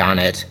executed on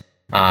it,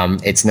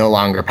 it's no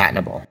longer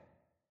patentable.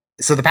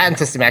 So the patent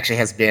system actually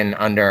has been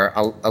under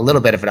a little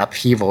bit of an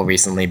upheaval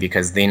recently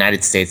because the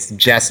United States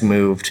just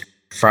moved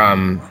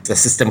from a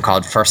system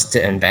called first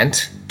to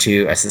invent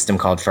to a system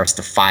called first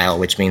to file,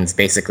 which means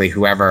basically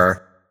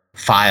whoever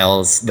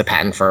files the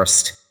patent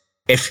first,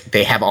 if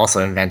they have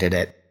also invented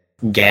it,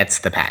 gets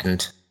the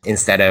patent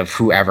instead of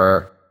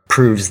whoever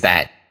proves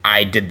that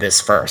I did this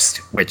first,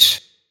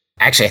 which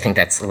actually I think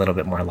that's a little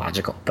bit more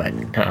logical. But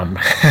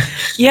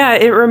yeah,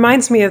 it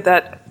reminds me of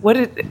that.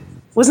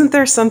 Wasn't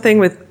there something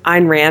with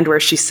Ayn Rand where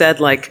she said,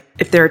 like,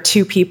 if there are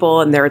two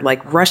people and they're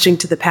like rushing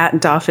to the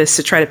patent office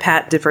to try to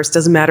patent it first,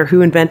 doesn't matter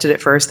who invented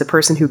it first, the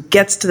person who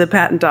gets to the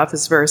patent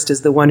office first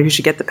is the one who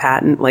should get the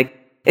patent. Like,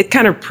 it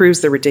kind of proves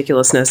the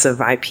ridiculousness of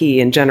IP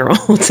in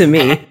general to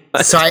me.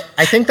 So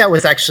I think that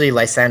was actually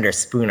Lysander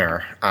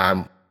Spooner.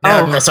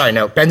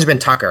 Benjamin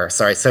Tucker.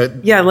 Sorry. So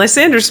yeah,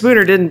 Lysander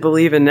Spooner didn't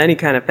believe in any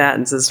kind of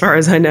patents as far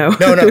as I know.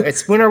 No,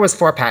 Spooner was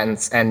for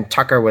patents and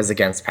Tucker was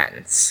against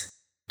patents.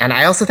 And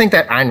I also think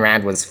that Ayn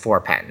Rand was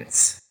for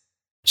patents.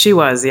 She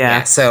was,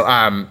 yeah. So,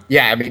 I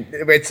mean,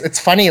 it's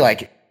funny,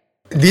 like,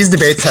 these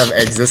debates have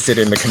existed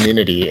in the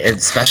community,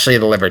 especially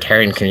the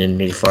libertarian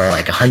community, for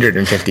like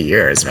 150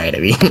 years, right? I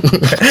mean,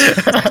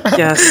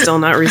 yeah, still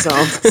not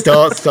resolved.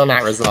 still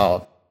not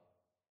resolved.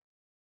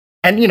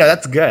 And, you know,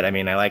 that's good. I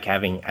mean, I like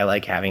having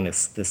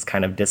this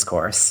kind of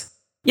discourse.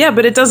 Yeah,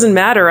 but it doesn't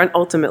matter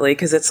ultimately,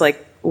 because it's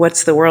like,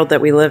 what's the world that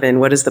we live in?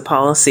 What is the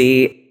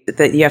policy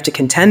that you have to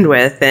contend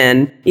with?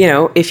 And, you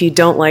know, if you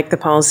don't like the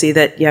policy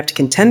that you have to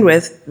contend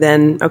with,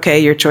 then, okay,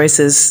 your choice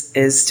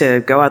is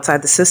to go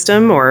outside the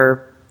system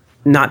or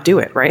not do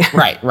it, right?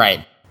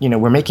 Right. You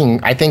know,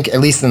 I think, at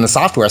least in the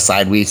software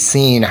side, we've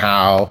seen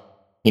how,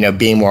 you know,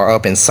 being more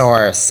open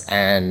source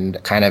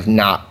and kind of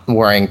not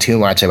worrying too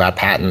much about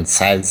patents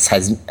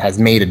has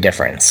made a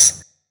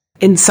difference.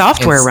 In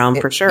software realm,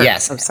 for sure.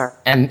 Yes. I'm sorry.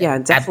 And yeah,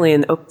 definitely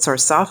in open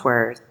source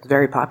software, it's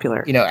very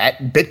popular. You know,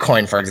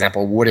 Bitcoin, for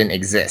example, wouldn't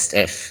exist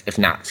if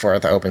not for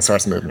the open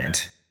source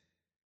movement.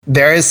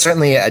 There is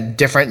certainly a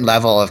different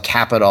level of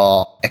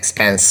capital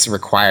expense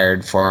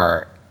required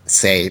for,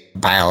 say,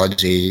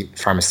 biology,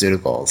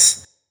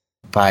 pharmaceuticals.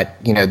 But,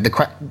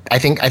 I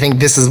think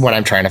this is what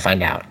I'm trying to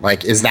find out.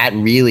 Like, is that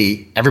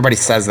really, everybody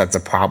says that's a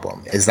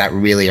problem. Is that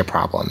really a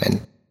problem?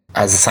 And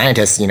as a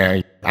scientist,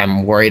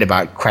 I'm worried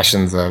about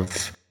questions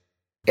of,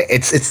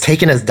 it's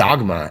taken as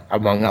dogma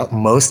among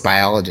most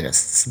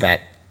biologists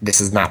that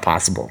this is not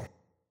possible.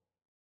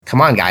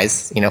 Come on,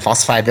 guys,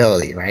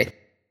 falsifiability, right?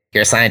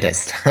 You're a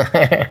scientist.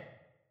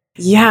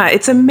 Yeah,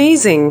 it's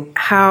amazing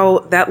how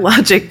that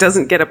logic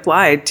doesn't get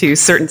applied to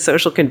certain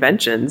social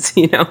conventions,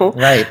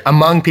 Right.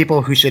 Among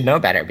people who should know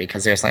better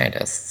because they're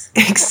scientists.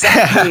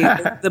 Exactly.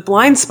 The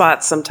blind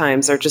spots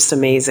sometimes are just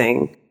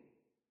amazing.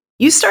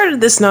 You started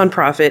this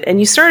nonprofit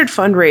and you started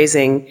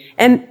fundraising.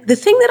 And the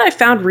thing that I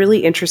found really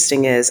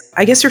interesting is,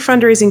 I guess you're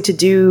fundraising to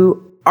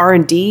do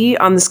R&D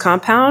on this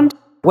compound.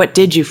 What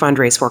did you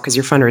fundraise for? Because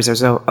your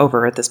fundraiser's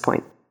over at this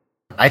point.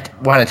 I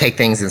want to take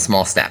things in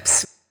small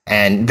steps.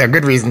 And there are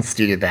good reasons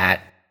to do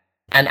that.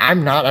 And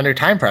I'm not under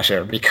time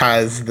pressure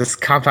because this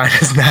compound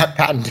is not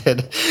patented.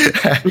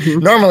 Mm-hmm.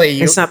 Normally,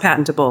 it's not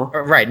patentable.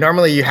 Right.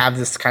 Normally, you have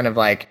this kind of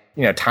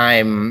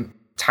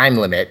time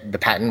limit. The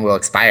patent will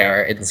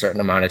expire in a certain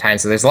amount of time.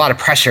 So there's a lot of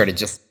pressure to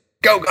just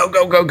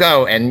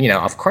go. And,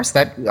 of course,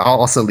 that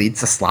also leads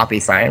to sloppy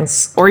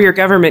science. Or your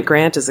government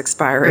grant is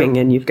expiring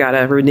and you've got to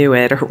renew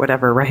it or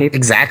whatever, right?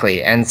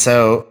 Exactly. And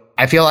so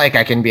I feel like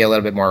I can be a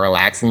little bit more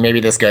relaxed. And maybe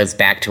this goes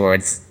back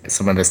towards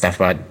some of the stuff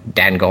about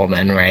Dan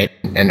Goleman, right?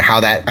 And how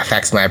that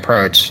affects my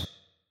approach.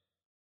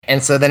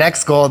 And so the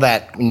next goal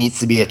that needs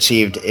to be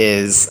achieved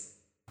is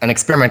an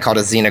experiment called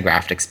a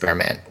xenograft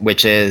experiment,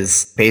 which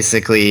is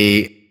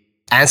basically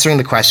answering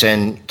the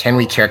question, can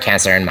we cure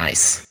cancer in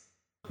mice?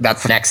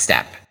 That's the next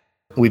step.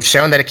 We've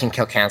shown that it can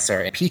kill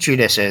cancer in petri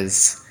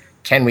dishes.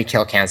 Can we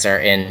kill cancer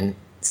in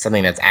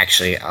something that's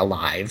actually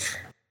alive?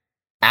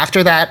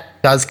 After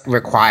that does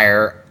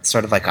require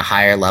sort of like a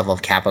higher level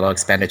of capital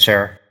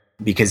expenditure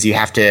because you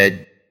have to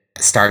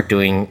start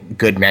doing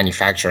good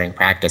manufacturing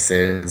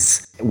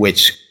practices,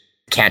 which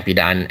can't be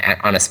done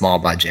on a small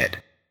budget.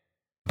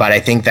 But I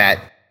think that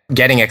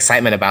getting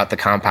excitement about the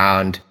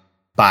compound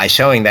by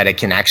showing that it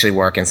can actually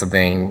work in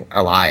something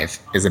alive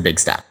is a big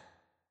step.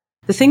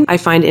 The thing I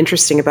find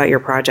interesting about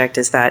your project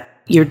is that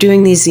you're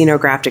doing these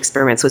xenograft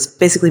experiments, which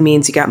basically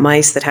means you got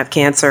mice that have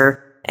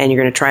cancer and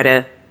you're going to try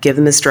to give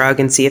them this drug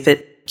and see if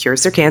it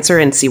cures their cancer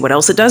and see what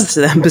else it does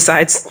to them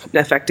besides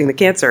affecting the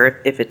cancer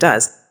if it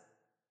does.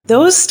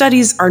 Those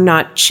studies are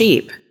not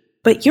cheap,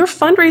 but your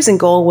fundraising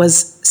goal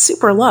was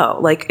super low.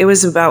 Like it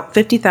was about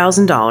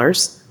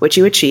 $50,000, which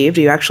you achieved.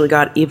 You actually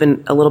got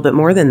even a little bit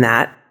more than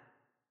that.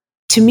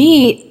 To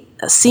me,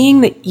 seeing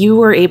that you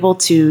were able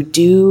to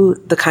do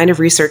the kind of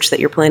research that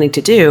you're planning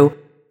to do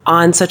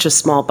on such a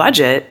small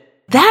budget,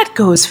 that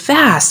goes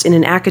fast in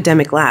an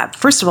academic lab.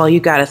 First of all,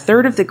 you've got a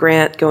third of the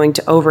grant going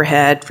to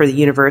overhead for the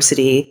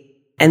university.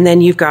 And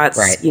then you've got,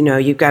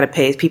 you've got to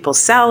pay people's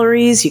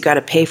salaries. You got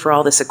to pay for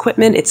all this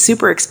equipment. It's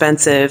super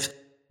expensive.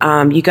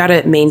 You got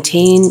to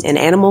maintain an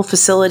animal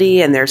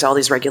facility and there's all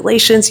these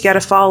regulations you got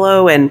to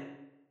follow. And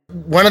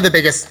one of the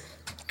biggest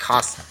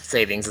cost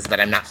savings is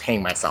that I'm not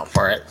paying myself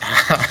for it.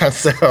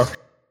 So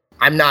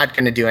I'm not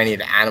going to do any of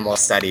the animal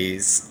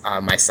studies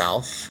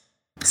myself.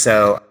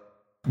 So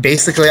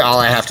basically all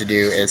I have to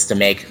do is to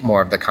make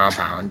more of the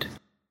compound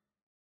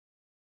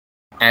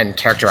and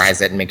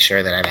characterize it and make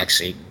sure that I've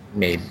actually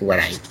made what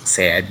I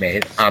say I'd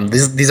made.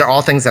 These are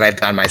all things that I've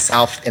done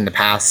myself in the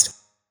past.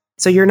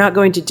 So you're not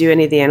going to do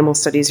any of the animal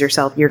studies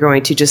yourself. You're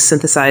going to just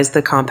synthesize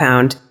the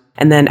compound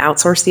and then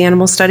outsource the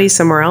animal studies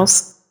somewhere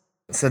else?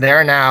 So there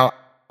are now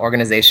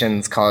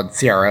organizations called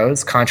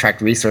CROs,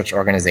 contract research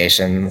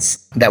organizations,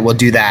 that will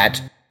do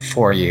that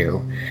for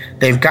you.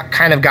 They've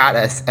got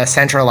a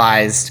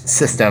centralized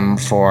system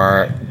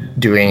for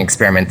doing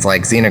experiments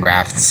like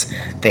xenografts.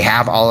 They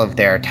have all of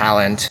their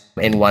talent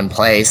in one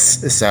place,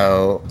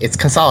 so it's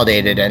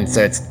consolidated and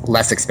so it's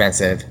less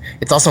expensive.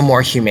 It's also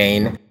more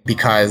humane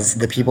because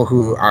the people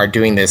who are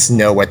doing this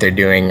know what they're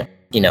doing.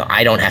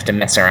 I don't have to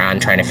mess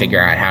around trying to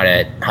figure out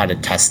how to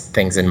test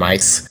things in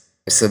mice.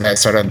 So that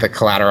sort of the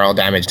collateral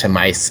damage to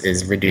mice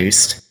is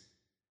reduced.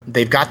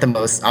 They've got the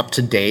most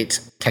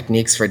up-to-date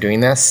techniques for doing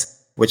this,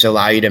 which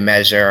allow you to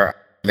measure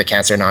the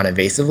cancer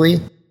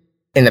non-invasively.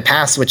 In the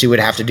past, what you would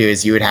have to do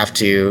is you would have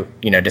to,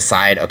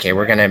 decide, okay,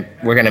 we're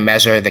gonna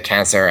measure the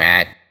cancer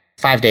at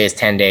 5 days,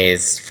 10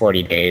 days,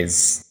 40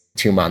 days,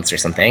 2 months or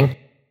something.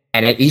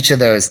 And at each of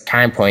those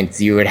time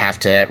points, you would have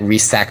to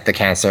resect the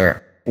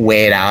cancer,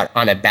 weigh it out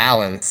on a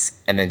balance,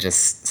 and then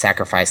just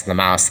sacrifice the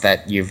mouse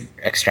that you've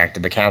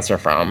extracted the cancer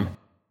from.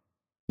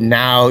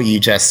 Now you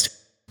just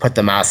put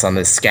the mouse on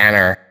the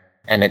scanner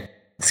and it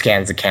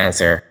scans the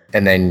cancer,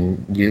 and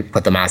then you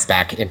put the mouse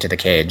back into the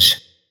cage.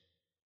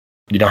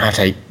 You don't have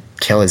to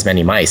kill as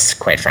many mice,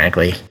 quite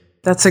frankly.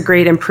 That's a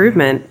great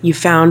improvement. You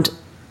found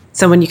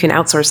someone you can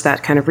outsource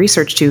that kind of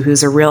research to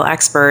who's a real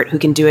expert who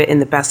can do it in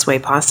the best way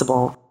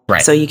possible.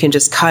 Right. So you can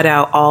just cut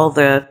out all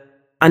the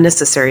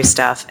unnecessary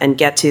stuff and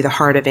get to the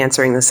heart of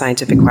answering the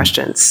scientific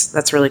questions.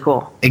 That's really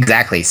cool.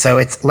 Exactly. So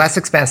it's less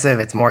expensive,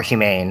 it's more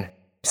humane.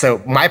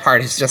 So my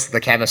part is just the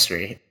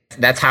chemistry.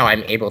 That's how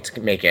I'm able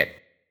to make it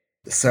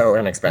so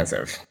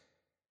inexpensive.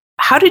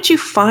 how did you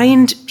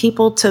find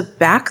people to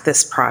back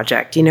this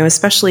project?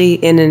 Especially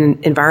in an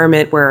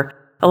environment where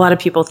a lot of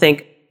people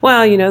think,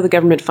 well, the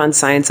government funds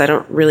science. I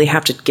don't really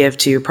have to give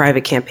to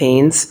private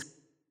campaigns.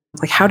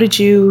 Like, how did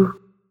you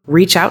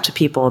reach out to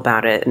people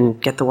about it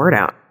and get the word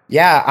out?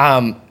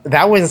 Yeah,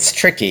 that was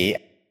tricky.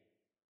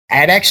 I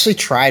had actually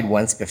tried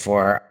once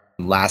before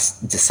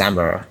last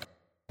December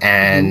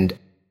and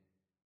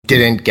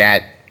didn't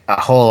get a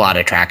whole lot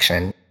of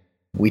traction.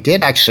 We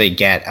did actually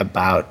get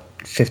about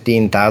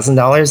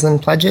 $15,000 in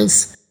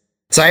pledges.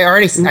 So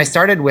I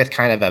started with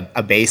kind of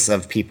a base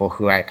of people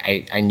who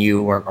I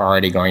knew were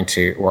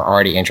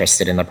already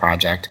interested in the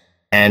project.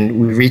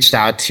 And we reached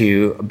out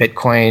to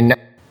Bitcoin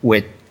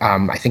with,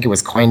 I think it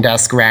was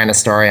CoinDesk ran a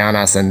story on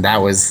us, and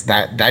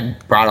that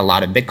brought a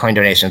lot of Bitcoin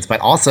donations,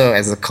 but also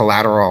as a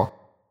collateral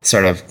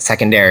sort of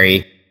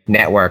secondary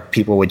network,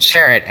 people would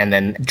share it and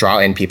then draw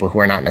in people who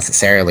are not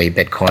necessarily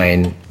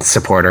Bitcoin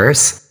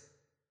supporters.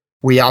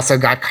 We also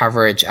got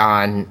coverage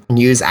on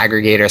news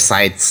aggregator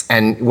sites.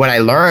 And what I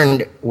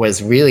learned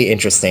was really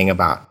interesting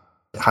about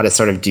how to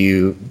sort of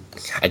do,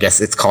 I guess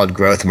it's called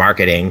growth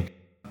marketing.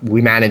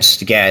 We managed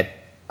to get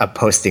a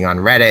posting on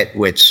Reddit,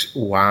 which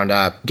wound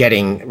up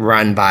getting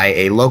run by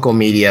a local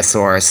media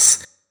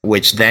source,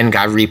 which then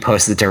got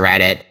reposted to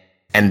Reddit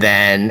and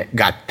then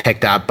got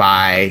picked up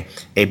by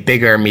a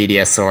bigger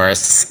media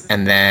source.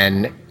 And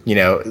then,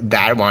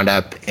 that wound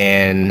up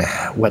in,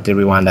 what did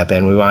we wind up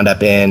in? We wound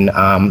up in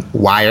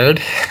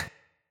Wired.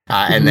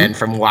 And then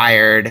from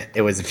Wired,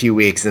 it was a few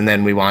weeks. And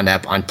then we wound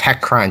up on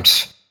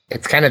TechCrunch.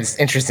 It's kind of this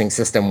interesting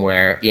system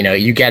where,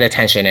 you get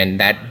attention and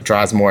that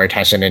draws more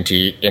attention into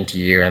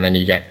you. And then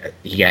you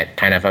get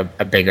kind of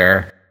a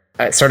bigger,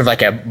 sort of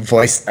like a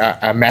voice,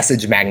 a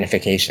message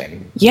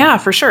magnification. Yeah,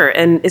 for sure.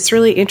 And it's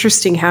really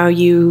interesting how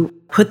you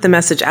put the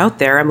message out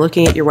there. I'm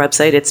looking at your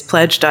website. It's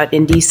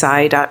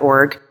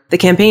pledge.indysci.org. The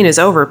campaign is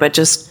over, but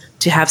just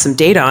to have some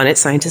data on it,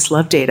 scientists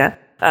love data.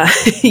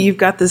 You've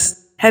got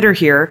this header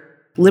here,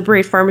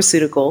 Liberate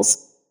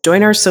Pharmaceuticals.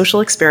 Join our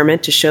social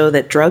experiment to show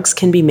that drugs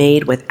can be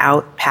made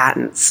without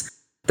patents.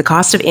 The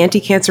cost of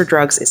anti-cancer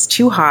drugs is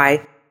too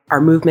high.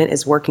 Our movement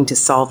is working to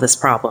solve this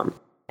problem.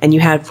 And you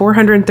had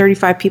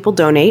 435 people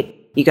donate.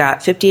 You got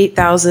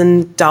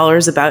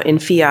 $58,000 about in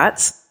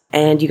fiats,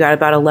 and you got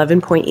about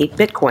 11.8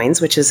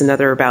 Bitcoins, which is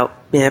another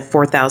about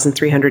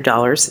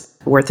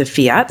 $4,300 worth of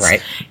fiats.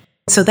 Right.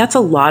 So that's a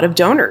lot of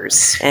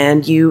donors,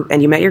 and you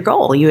met your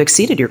goal. You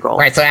exceeded your goal.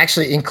 Right. So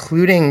actually,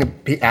 including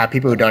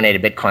people who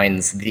donated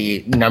Bitcoins,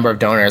 the number of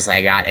donors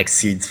I got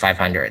exceeds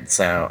 500.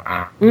 So,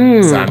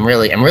 so I'm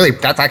really.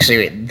 That's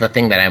actually the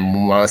thing that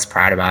I'm most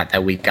proud about.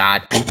 That we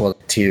got people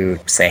to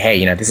say,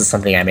 "Hey, this is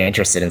something I'm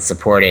interested in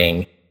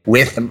supporting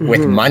with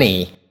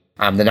money."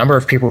 The number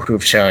of people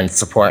who've shown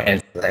support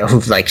and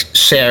who've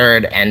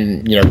shared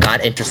and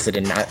got interested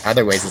in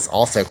other ways is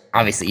also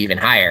obviously even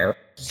higher.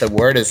 The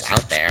word is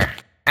out there.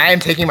 I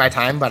am taking my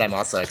time, but I'm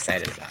also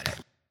excited about it.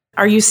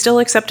 Are you still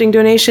accepting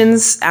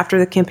donations after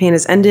the campaign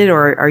has ended,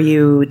 or are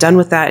you done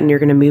with that and you're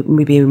going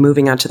to be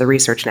moving on to the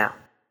research now?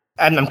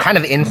 I'm kind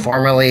of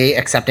informally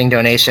accepting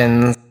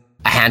donations.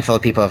 A handful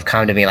of people have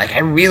come to me like, I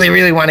really,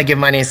 really want to give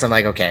money. So I'm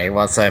like, okay,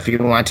 well, so if you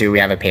want to, we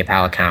have a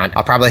PayPal account.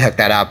 I'll probably hook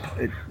that up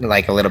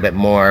a little bit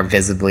more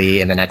visibly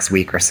in the next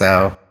week or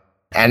so.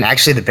 And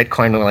actually, the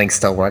Bitcoin link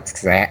still works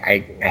because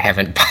I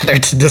haven't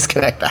bothered to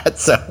disconnect that.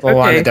 So if people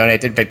want to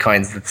donate to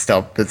Bitcoins,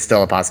 that's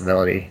still a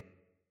possibility.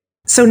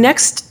 So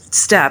next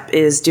step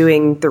is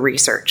doing the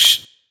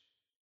research.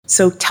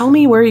 So tell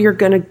me where you're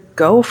going to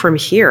go from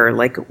here.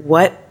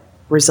 What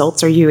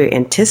results are you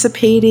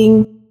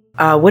anticipating?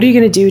 What are you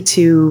going to do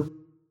to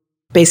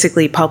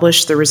basically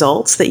publish the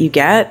results that you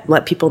get?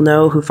 Let people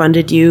know who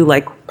funded you,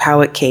 how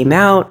it came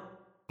out.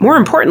 More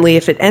importantly,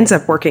 if it ends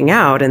up working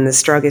out and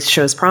this drug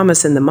shows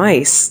promise in the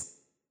mice,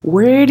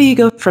 where do you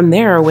go from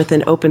there with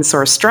an open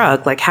source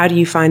drug? How do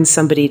you find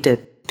somebody to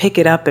pick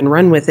it up and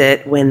run with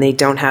it when they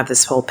don't have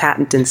this whole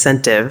patent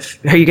incentive?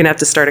 Are you going to have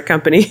to start a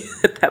company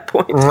at that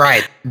point?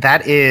 Right.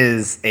 That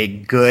is a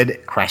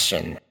good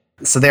question.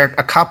 So there are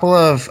a couple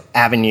of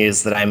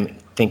avenues that I'm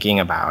thinking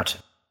about.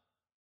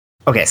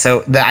 Okay,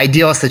 so the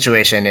ideal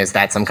situation is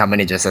that some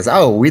company just says,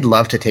 oh, we'd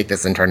love to take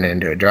this and turn it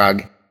into a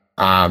drug.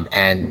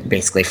 And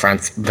basically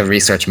fronts the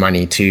research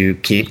money to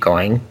keep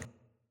going.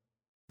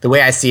 The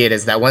way I see it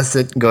is that once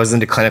it goes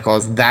into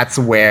clinicals, that's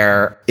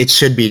where it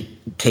should be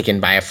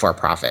taken by a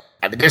for-profit.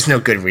 There's no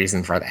good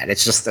reason for that.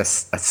 It's just a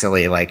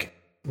silly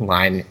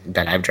line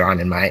that I've drawn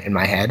in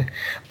my head.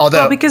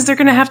 Although, because they're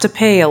going to have to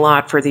pay a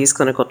lot for these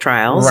clinical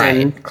trials,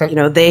 right?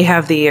 And they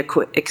have the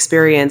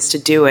experience to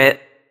do it.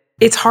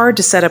 It's hard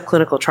to set up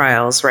clinical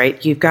trials,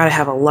 right? You've got to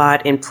have a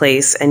lot in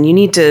place, and you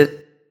need to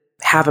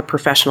have a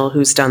professional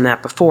who's done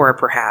that before,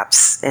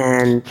 perhaps.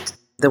 And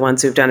the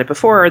ones who've done it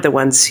before are the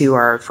ones who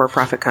are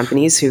for-profit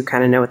companies who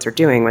kind of know what they're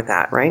doing with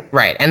that, right?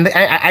 Right. And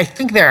I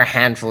think there are a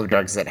handful of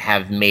drugs that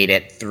have made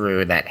it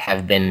through that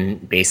have been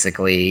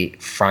basically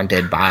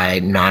fronted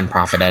by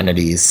nonprofit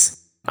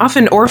entities.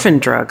 Often orphan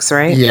drugs,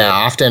 right? Yeah,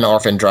 often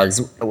orphan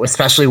drugs,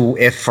 especially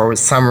if for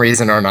some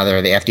reason or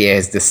another the FDA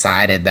has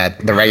decided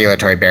that the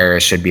regulatory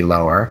barriers should be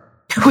lower.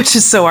 which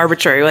is so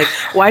arbitrary. Like,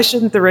 why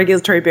shouldn't the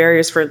regulatory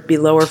barriers be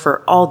lower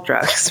for all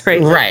drugs,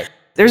 right? Right.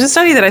 There's a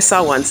study that I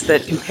saw once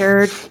that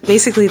compared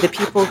basically the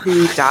people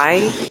who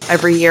die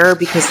every year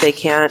because they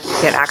can't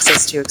get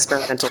access to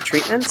experimental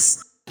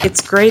treatments.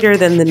 It's greater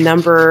than the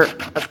number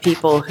of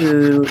people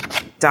who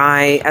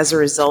die as a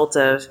result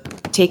of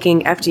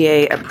taking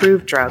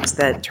FDA-approved drugs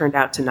that turned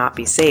out to not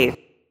be safe.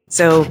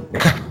 So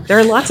there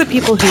are lots of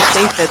people who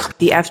think that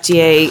the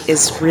FDA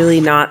is really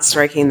not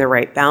striking the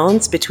right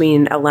balance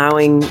between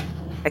allowing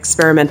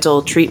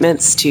experimental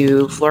treatments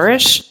to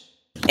flourish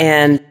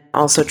and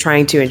also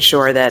trying to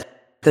ensure that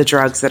the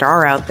drugs that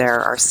are out there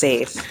are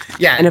safe.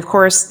 Yeah. And of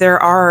course, there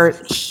are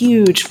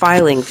huge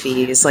filing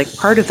fees. Like,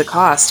 part of the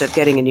cost of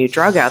getting a new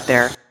drug out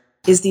there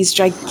is these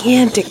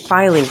gigantic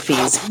filing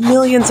fees,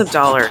 millions of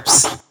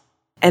dollars.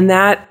 And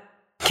that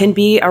can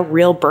be a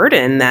real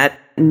burden that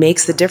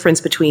makes the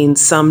difference between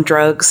some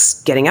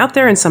drugs getting out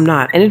there and some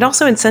not. And it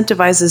also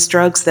incentivizes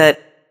drugs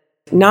that,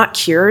 not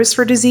cures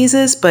for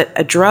diseases, but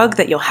a drug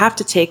that you'll have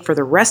to take for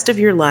the rest of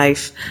your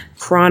life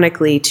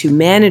chronically to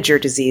manage your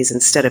disease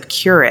instead of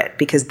cure it,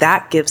 because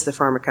that gives the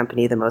pharma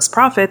company the most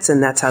profits,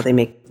 and that's how they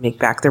make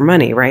back their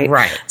money, right?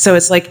 Right. So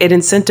it's like it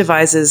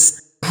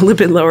incentivizes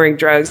lipid-lowering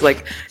drugs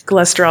like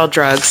cholesterol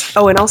drugs.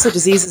 Oh, and also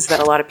diseases that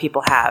a lot of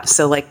people have.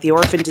 So like the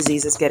orphan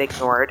diseases get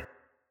ignored.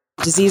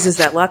 Diseases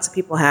that lots of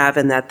people have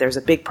and that there's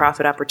a big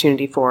profit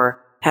opportunity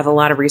for have a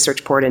lot of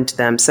research poured into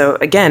them. So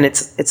again,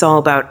 it's all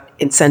about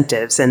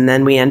incentives. And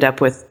then we end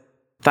up with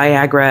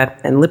Viagra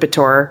and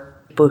Lipitor.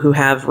 People who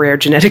have rare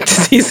genetic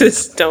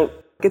diseases don't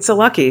get so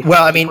lucky.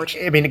 Well, I mean,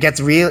 it gets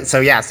real.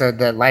 So yeah, so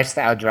the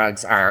lifestyle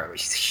drugs are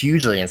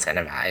hugely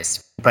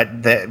incentivized,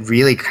 but the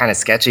really kind of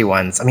sketchy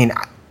ones, I mean,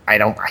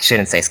 I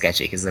shouldn't say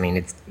sketchy, because I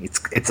mean,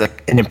 it's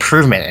an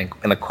improvement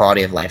in the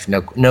quality of life.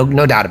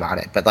 No doubt about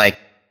it. But like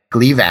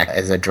Gleevec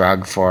is a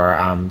drug for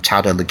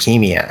childhood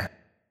leukemia.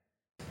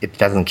 It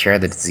doesn't cure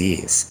the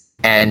disease.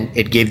 And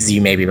it gives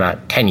you maybe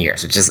about 10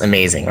 years, which is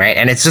amazing, right?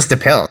 And it's just a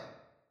pill.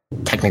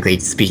 Technically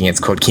speaking, it's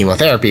called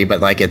chemotherapy, but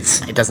like it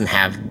doesn't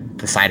have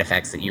the side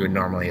effects that you would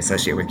normally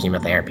associate with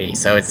chemotherapy.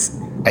 So it's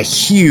a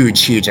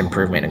huge, huge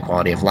improvement in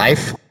quality of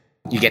life.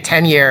 You get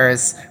 10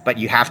 years, but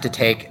you have to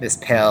take this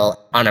pill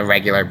on a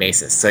regular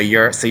basis. So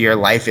your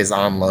life is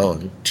on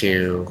loan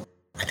to,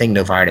 I think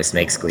Novartis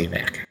makes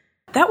Gleevec.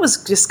 That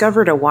was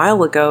discovered a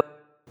while ago.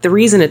 The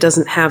reason it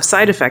doesn't have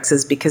side effects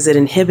is because it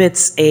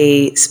inhibits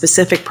a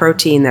specific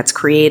protein that's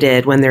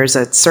created when there's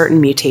a certain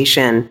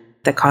mutation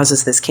that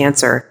causes this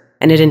cancer.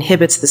 And it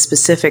inhibits the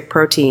specific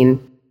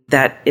protein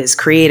that is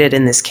created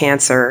in this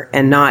cancer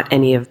and not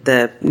any of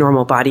the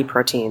normal body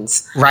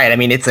proteins. Right. I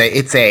mean, it's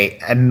a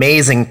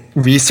amazing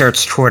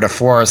research tour de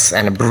force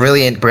and a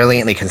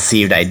brilliantly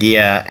conceived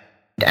idea.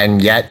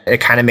 And yet it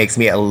kind of makes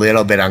me a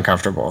little bit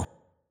uncomfortable.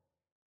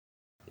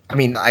 I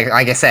mean,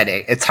 like I said,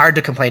 it's hard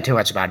to complain too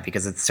much about it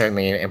because it's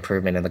certainly an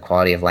improvement in the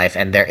quality of life.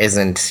 And there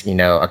isn't,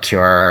 a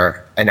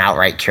cure, an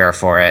outright cure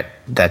for it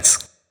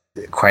that's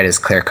quite as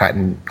clear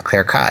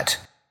cut.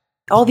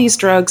 All these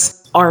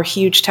drugs are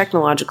huge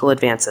technological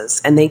advances,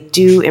 and they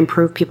do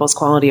improve people's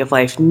quality of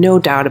life, no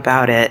doubt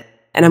about it.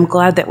 And I'm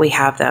glad that we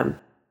have them.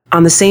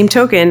 On the same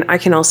token, I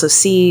can also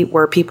see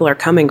where people are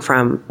coming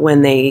from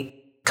when they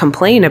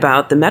complain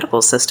about the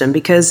medical system,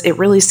 because it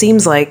really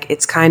seems like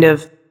it's kind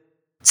of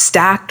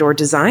stacked or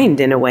designed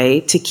in a way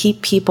to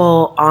keep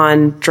people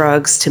on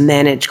drugs to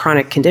manage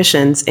chronic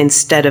conditions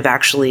instead of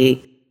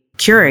actually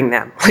curing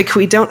them. Like,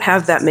 we don't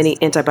have that many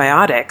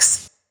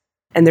antibiotics,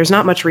 and there's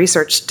not much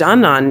research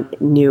done on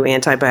new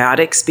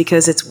antibiotics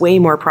because it's way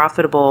more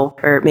profitable,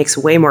 or it makes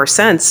way more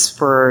sense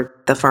for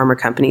the pharma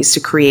companies to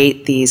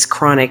create these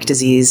chronic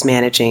disease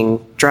managing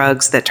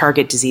drugs that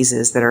target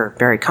diseases that are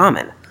very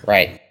common.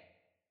 Right.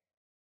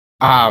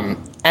 And,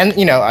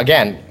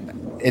 again,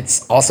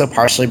 it's also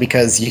partially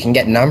because you can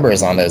get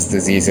numbers on those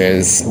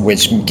diseases,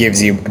 which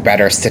gives you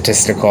better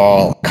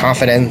statistical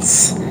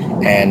confidence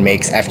and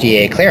makes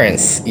FDA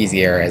clearance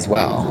easier as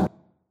well.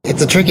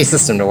 It's a tricky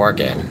system to work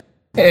in.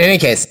 In any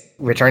case,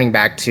 returning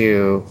back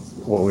to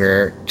what we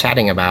were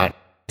chatting about.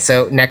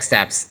 So next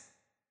steps.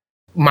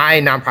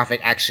 My nonprofit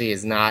actually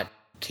is not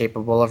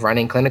capable of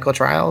running clinical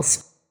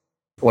trials.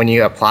 When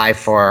you apply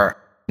for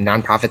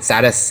nonprofit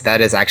status,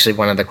 that is actually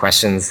one of the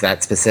questions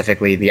that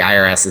specifically the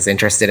IRS is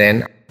interested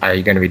in. Are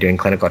you going to be doing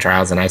clinical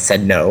trials? And I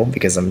said no,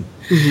 because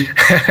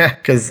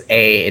because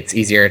A, it's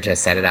easier to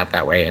set it up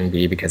that way, and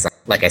B, because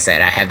like I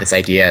said, I had this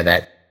idea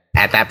that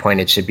at that point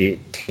it should be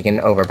taken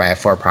over by a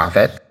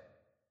for-profit.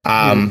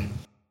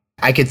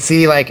 I could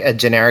see like a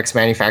generics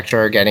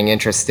manufacturer getting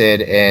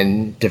interested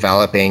in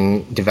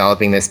developing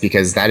this,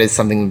 because that is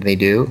something that they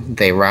do.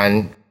 They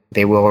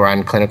will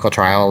run clinical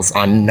trials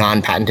on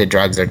non-patented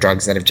drugs or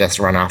drugs that have just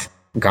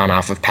gone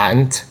off of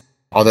patent.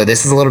 Although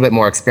this is a little bit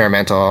more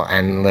experimental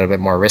and a little bit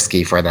more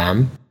risky for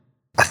them.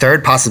 A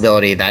third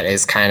possibility that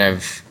is kind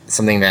of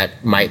something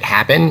that might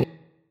happen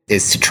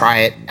is to try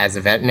it as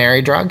a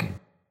veterinary drug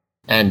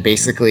and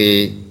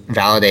basically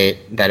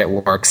validate that it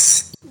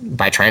works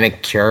by trying to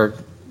cure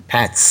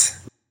pets.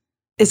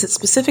 Is it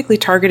specifically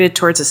targeted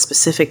towards a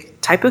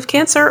specific type of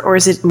cancer, or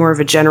is it more of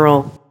a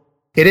general?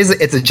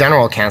 It's a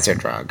general cancer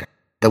drug.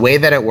 The way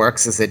that it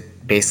works is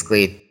it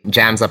basically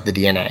jams up the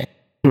DNA.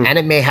 And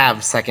it may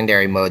have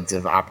secondary modes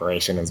of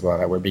operation as well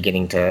that we're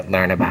beginning to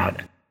learn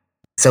about.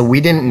 So we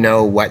didn't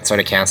know what sort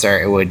of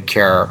cancer it would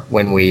cure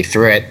when we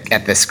threw it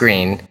at the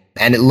screen.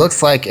 And it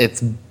looks like it's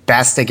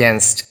best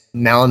against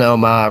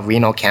melanoma,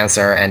 renal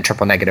cancer, and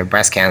triple-negative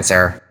breast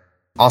cancer.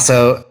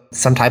 Also,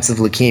 some types of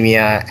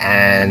leukemia,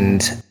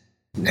 and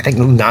I think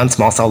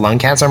non-small cell lung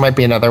cancer might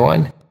be another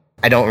one.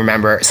 I don't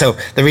remember. So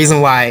the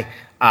reason why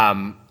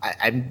I'm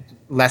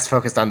less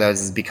focused on those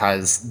is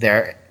because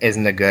there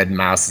isn't a good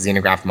mouse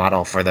xenograft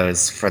model for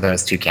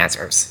those two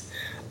cancers.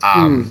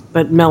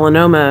 But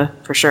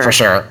melanoma, for sure. For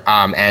sure.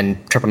 And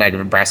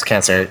triple-negative breast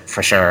cancer,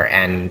 for sure,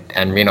 and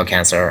renal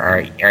cancer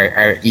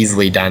are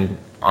easily done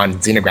on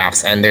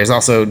xenografts. And there's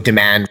also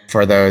demand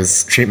for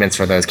those treatments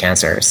for those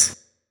cancers.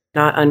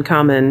 Not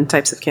uncommon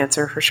types of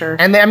cancer, for sure.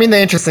 And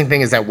the interesting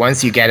thing is that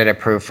once you get it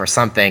approved for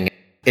something,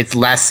 it's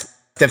less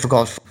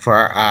difficult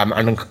for,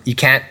 you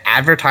can't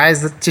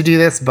advertise to do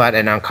this, but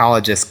an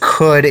oncologist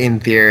could, in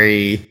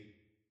theory,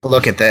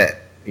 look at the,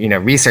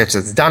 research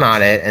that's done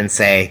on it and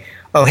say,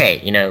 oh,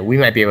 hey, we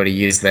might be able to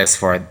use this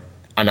for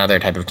another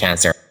type of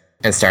cancer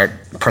and start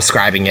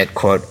prescribing it,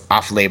 quote,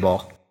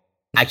 off-label.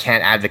 I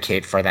can't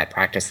advocate for that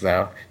practice,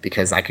 though,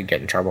 because I could get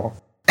in trouble.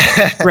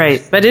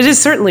 Right. But it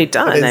is certainly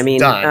done.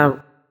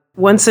 Done.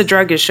 Once a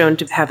drug is shown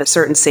to have a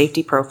certain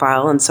safety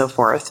profile and so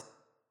forth,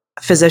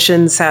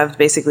 physicians have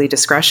basically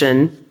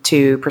discretion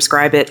to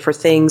prescribe it for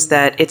things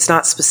that it's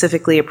not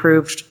specifically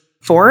approved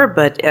for,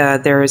 but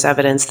there is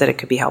evidence that it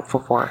could be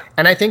helpful for.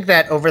 And I think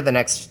that over the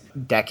next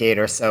decade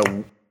or so,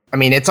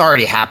 it's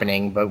already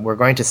happening, but we're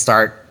going to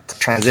start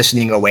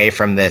transitioning away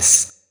from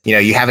this,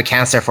 you have a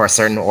cancer for a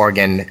certain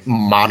organ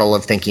model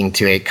of thinking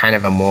to a kind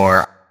of a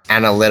more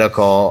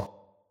analytical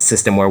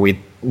system where we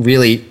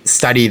really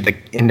study the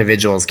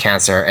individual's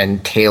cancer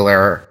and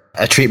tailor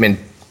a treatment.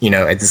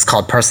 It's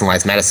called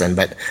personalized medicine,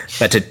 but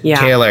to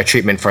tailor a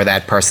treatment for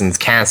that person's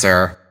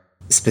cancer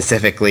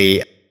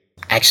specifically,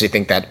 I actually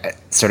think that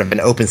sort of an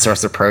open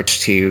source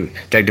approach to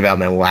drug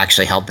development will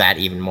actually help that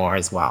even more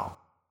as well.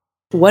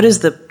 What is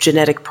the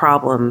genetic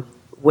problem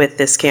with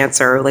this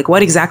cancer? Like,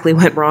 what exactly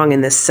went wrong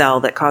in this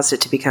cell that caused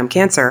it to become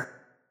cancer?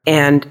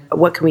 And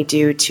what can we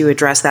do to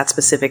address that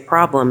specific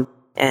problem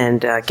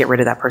and get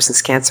rid of that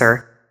person's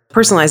cancer?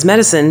 Personalized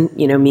medicine,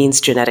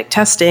 means genetic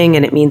testing,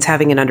 and it means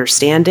having an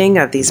understanding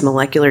of these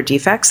molecular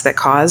defects that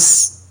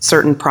cause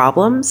certain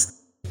problems.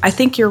 I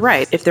think you're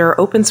right. If there are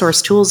open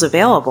source tools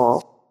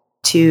available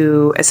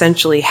to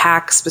essentially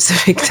hack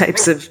specific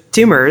types of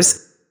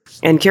tumors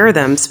and cure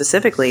them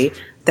specifically,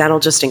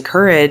 that'll just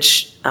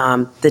encourage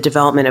the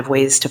development of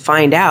ways to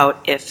find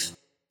out if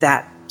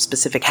that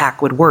specific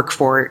hack would work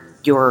for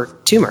your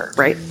tumor,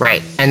 right?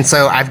 Right. And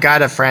so I've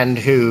got a friend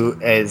who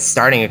is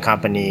starting a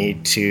company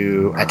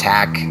to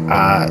attack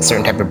a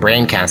certain type of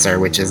brain cancer,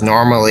 which is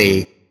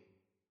normally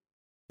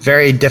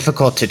very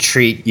difficult to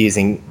treat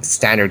using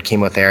standard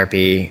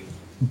chemotherapy.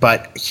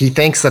 But he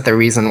thinks that the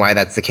reason why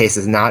that's the case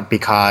is not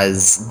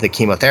because the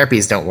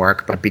chemotherapies don't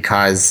work, but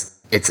because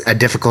it's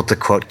difficult to,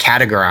 quote,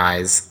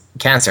 categorize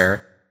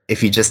cancer.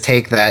 If you just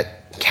take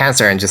that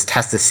cancer and just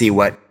test to see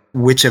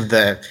which of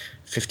the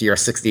 50 or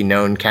 60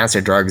 known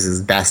cancer drugs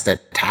is best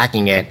at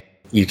attacking it,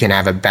 you can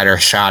have a better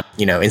shot.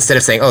 Instead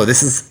of saying, oh,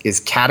 this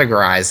is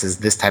categorized as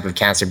this type of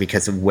cancer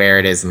because of where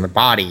it is in the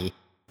body,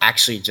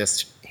 actually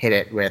just hit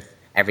it with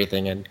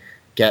everything and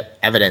get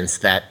evidence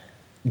that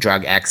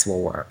drug X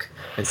will work,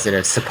 instead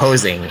of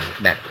supposing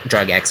that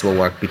drug X will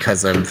work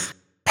because of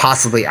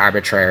possibly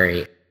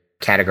arbitrary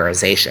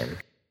categorization.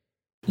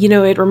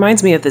 It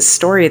reminds me of this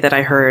story that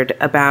I heard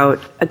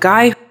about a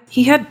guy.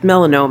 He had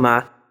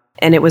melanoma,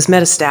 and it was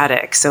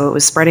metastatic, so it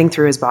was spreading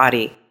through his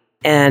body.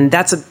 And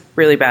that's a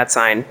really bad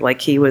sign.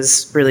 Like, he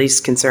was really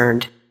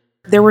concerned.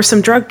 There were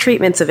some drug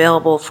treatments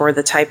available for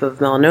the type of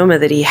melanoma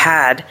that he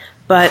had,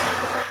 but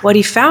what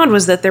he found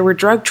was that there were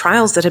drug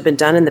trials that had been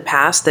done in the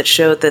past that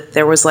showed that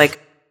there was like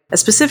a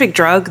specific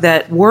drug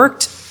that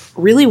worked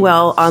really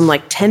well on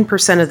like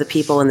 10% of the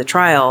people in the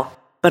trial,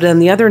 but on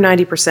the other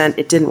 90%,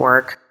 it didn't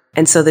work.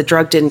 And so the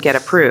drug didn't get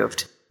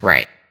approved.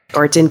 Right.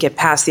 Or it didn't get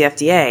past the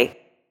FDA.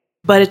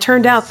 But it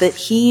turned out that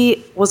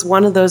he was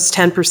one of those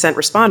 10%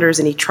 responders,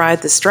 and he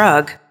tried this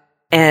drug,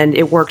 and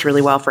it worked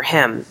really well for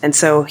him. And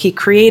so he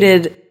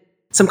created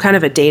some kind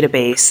of a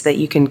database that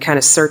you can kind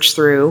of search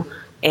through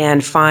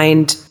and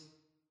find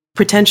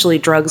potentially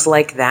drugs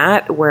like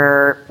that,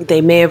 where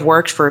they may have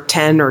worked for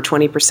 10 or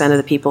 20% of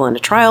the people in a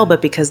trial,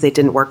 but because they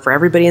didn't work for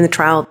everybody in the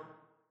trial,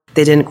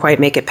 they didn't quite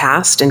make it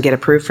past and get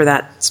approved for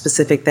that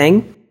specific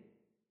thing.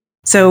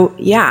 So,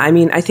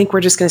 I think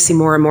we're just going to see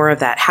more and more of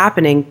that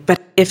happening.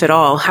 But if at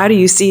all, how do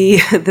you see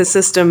the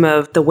system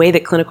of the way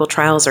that clinical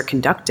trials are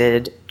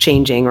conducted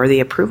changing, or the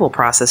approval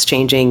process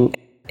changing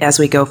as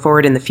we go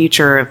forward in the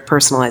future of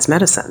personalized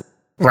medicine?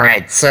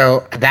 Right.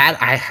 So that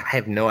I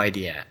have no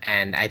idea.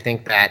 And I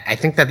think that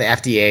the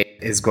FDA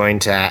is going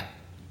to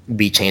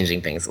be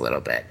changing things a little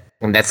bit.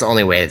 And that's the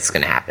only way it's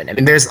going to happen. I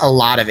mean, there's a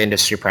lot of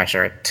industry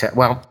pressure to,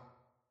 well,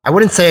 I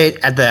wouldn't say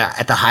at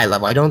the high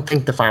level. I don't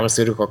think the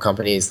pharmaceutical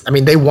companies, I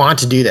mean, they want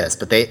to do this,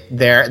 but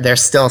they're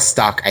still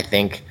stuck, I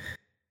think.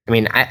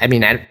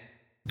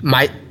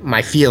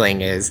 My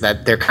feeling is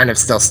that they're kind of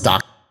still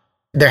stuck.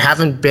 There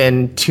haven't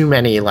been too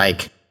many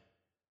like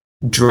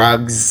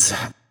drugs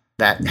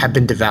that have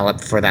been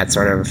developed for that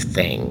sort of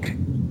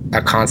thing,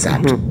 a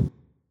concept. Mm-hmm.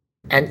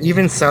 And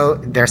even so,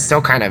 they're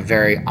still kind of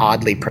very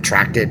oddly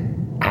protracted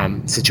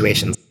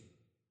situations.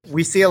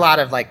 We see a lot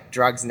of like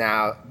drugs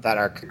now that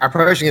are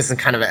approaching this in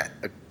kind of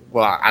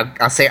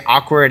I'll say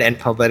awkward and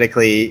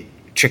politically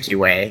tricky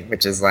way,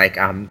 which is like,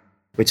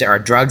 which are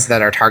drugs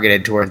that are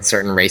targeted towards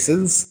certain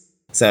races.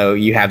 So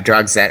you have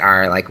drugs that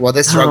are like, well,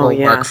 this drug will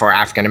work for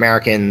African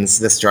Americans.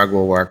 This drug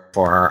will work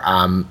for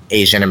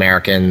Asian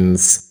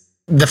Americans.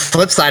 The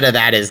flip side of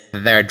that is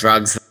there are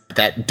drugs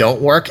that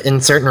don't work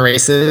in certain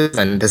races.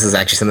 And this is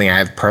actually something I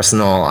have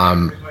personal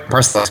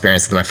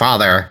experience with my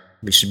father.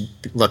 We should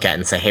look at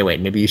and say, hey,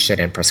 wait, maybe you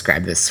shouldn't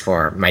prescribe this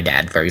for my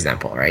dad, for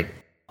example, right?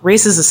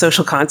 Race is a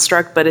social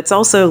construct, but it's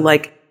also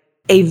like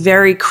a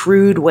very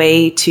crude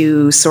way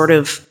to sort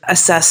of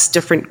assess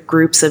different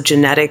groups of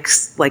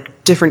genetics,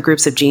 like different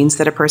groups of genes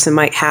that a person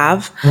might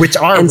have. Which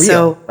are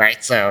real, right?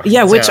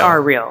 Which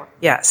are real,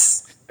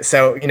 yes.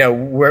 So,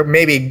 we're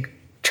maybe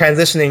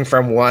transitioning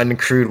from one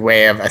crude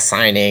way of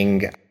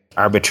assigning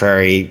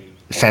arbitrary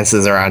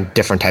fences around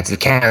different types of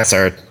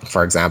cancer,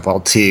 for example,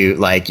 to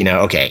like,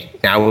 okay,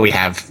 now we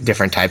have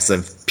different types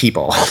of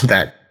people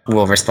that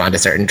will respond to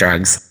certain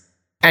drugs.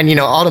 And,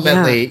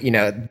 ultimately,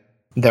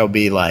 there'll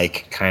be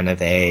like kind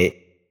of a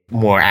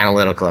more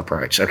analytical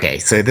approach. Okay,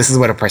 so this is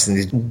what a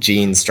person's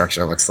gene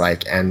structure looks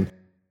like. And,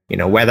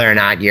 whether or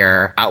not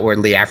you're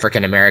outwardly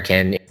African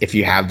American, if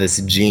you have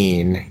this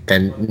gene,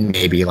 then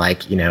maybe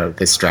like,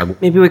 this drug.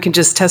 Maybe we can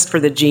just test for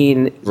the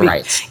gene.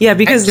 Right. Yeah,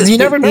 because you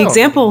never know. The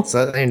example.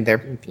 So there,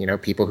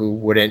 people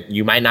who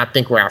you might not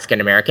think were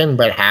African American,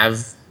 but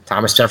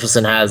Thomas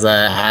Jefferson has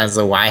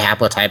a Y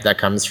haplotype that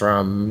comes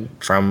from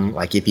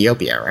like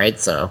Ethiopia, right?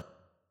 So.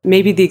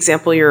 Maybe the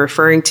example you're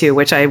referring to,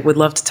 which I would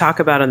love to talk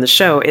about on the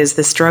show, is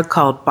this drug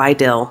called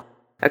Bidil.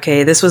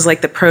 Okay, this was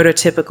like the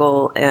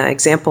prototypical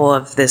example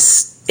of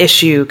this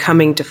issue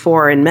coming to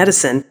fore in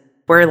medicine,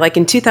 where like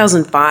in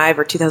 2005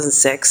 or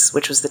 2006,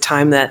 which was the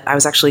time that I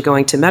was actually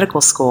going to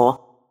medical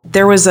school,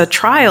 there was a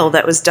trial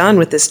that was done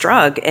with this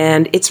drug,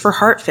 and it's for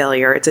heart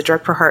failure. It's a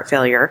drug for heart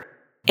failure.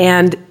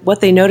 And what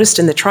they noticed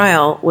in the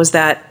trial was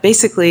that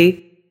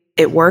basically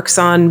it works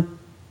on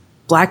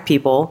Black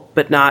people,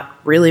 but not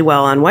really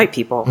well on white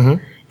people.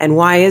 Mm-hmm. And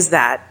why is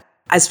that?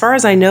 As far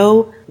as I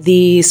know,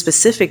 the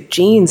specific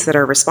genes that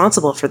are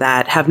responsible for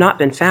that have not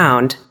been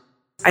found.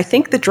 I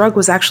think the drug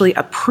was actually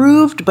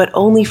approved, but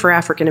only for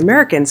African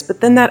Americans.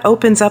 But then that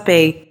opens up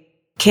a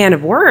can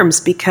of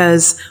worms,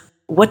 because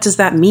what does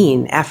that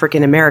mean,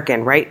 African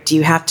American, right? Do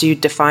you have to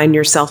define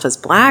yourself as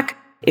Black?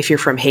 If you're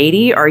from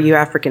Haiti, are you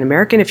African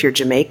American? If you're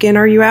Jamaican,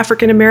 are you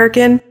African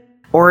American?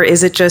 Or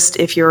is it just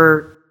if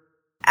you're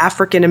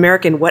African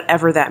American,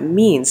 whatever that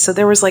means? So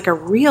there was like a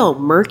real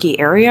murky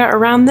area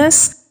around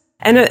this.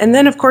 And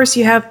then, of course,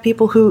 you have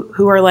people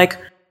who are like,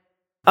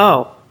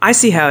 oh, I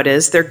see how it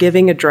is. They're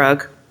giving a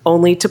drug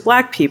only to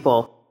Black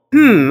people.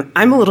 I'm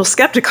a little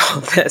skeptical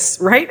of this,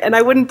 right? And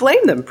I wouldn't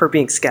blame them for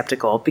being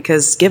skeptical,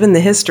 because given the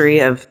history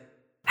of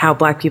how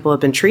Black people have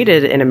been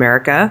treated in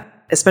America,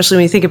 especially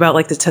when you think about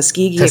like the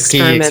Tuskegee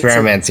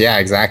experiments. Yeah,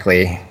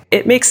 exactly.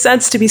 It makes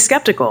sense to be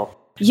skeptical.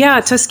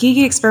 Yeah,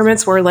 Tuskegee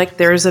experiments were like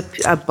there's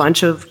a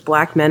bunch of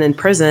Black men in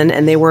prison,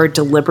 and they were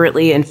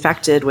deliberately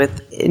infected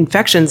with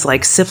infections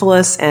like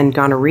syphilis and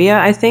gonorrhea,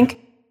 I think.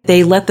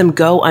 They let them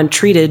go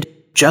untreated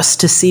just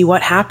to see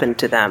what happened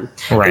to them.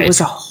 Right. It was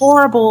a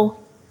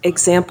horrible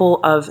example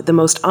of the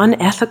most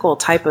unethical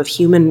type of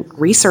human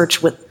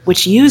research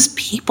which used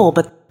people,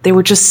 but they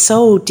were just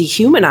so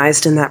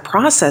dehumanized in that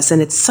process.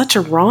 And it's such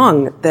a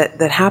wrong that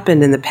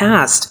happened in the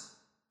past.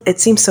 It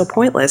seems so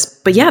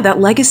pointless. But yeah, that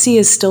legacy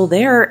is still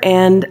there.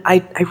 And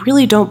I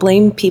really don't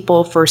blame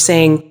people for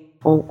saying,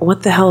 well,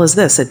 what the hell is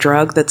this? A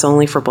drug that's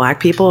only for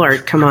Black people? Or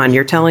come on,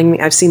 you're telling me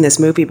I've seen this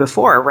movie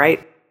before,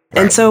 right?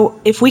 And so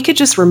if we could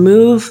just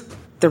remove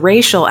the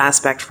racial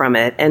aspect from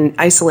it and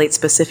isolate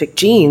specific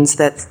genes,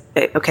 that's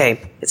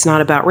okay. It's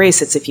not about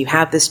race. It's if you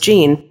have this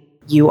gene,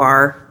 you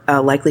are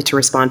likely to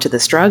respond to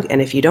this drug.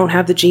 And if you don't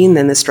have the gene,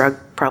 then this drug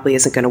probably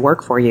isn't going to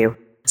work for you.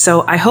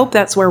 So I hope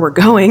that's where we're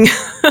going.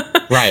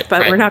 Right.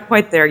 But we're not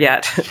quite there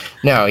yet.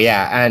 No,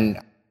 yeah. And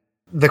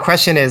the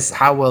question is,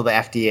 how will the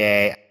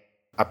FDA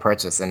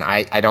approach this? And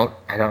I don't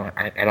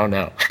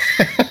know.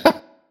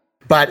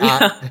 But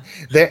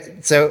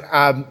there's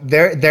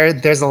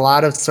a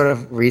lot of sort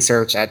of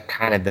research at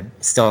kind of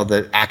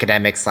the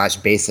academic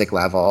 / basic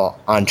level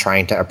on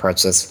trying to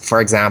approach this. For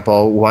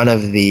example, one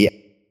of the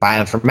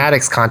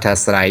bioinformatics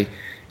contests that I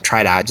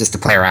tried out just to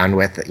play around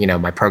with,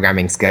 my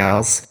programming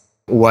skills,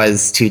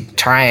 was to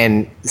try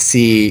and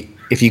see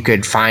if you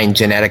could find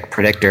genetic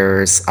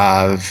predictors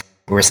of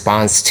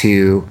response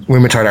to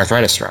rheumatoid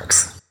arthritis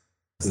drugs.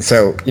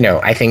 So,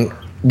 I think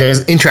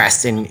there's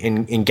interest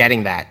in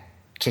getting that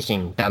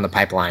kicking down the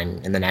pipeline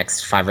in the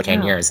next 5 or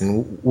 10 years.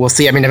 And we'll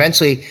see. I mean,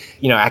 eventually,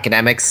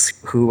 academics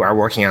who are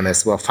working on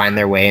this will find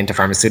their way into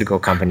pharmaceutical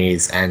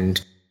companies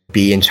and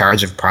be in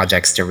charge of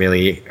projects to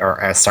really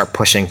or start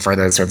pushing for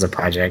those sorts of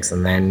projects.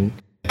 And then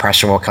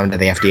pressure will come to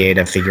the FDA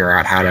to figure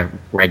out how to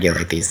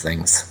regulate these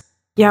things.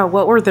 Yeah,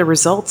 what were the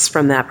results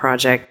from that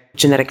project?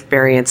 Genetic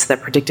variants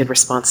that predicted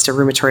response to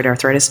rheumatoid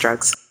arthritis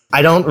drugs?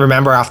 I don't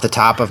remember off the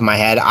top of my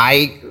head.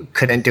 I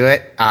couldn't do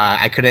it.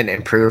 I couldn't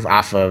improve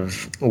off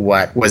of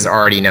what was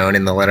already known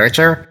in the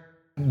literature.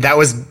 That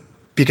was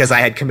because I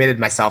had committed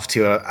myself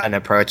to an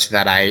approach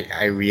that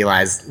I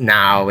realized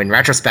now in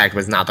retrospect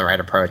was not the right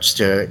approach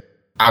to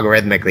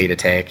algorithmically to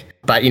take.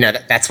 But,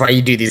 that's why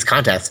you do these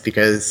contests,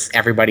 because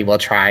everybody will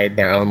try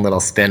their own little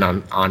spin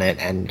on it.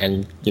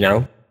 And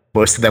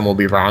most of them will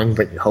be wrong,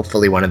 but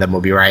hopefully one of them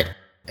will be right.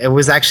 It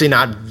was actually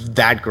not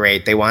that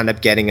great. They wound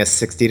up getting a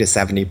 60 to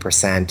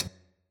 70%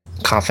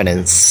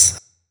 confidence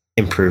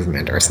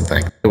improvement or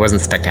something. It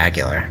wasn't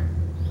spectacular.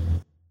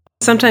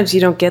 Sometimes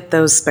you don't get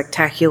those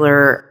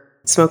spectacular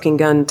smoking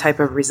gun type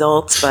of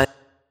results, but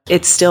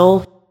it's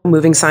still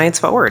moving science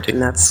forward,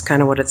 and that's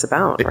kind of what it's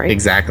about, right?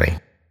 Exactly.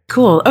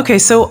 Cool. Okay,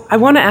 so I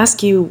want to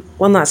ask you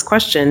one last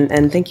question,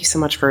 and thank you so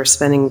much for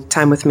spending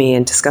time with me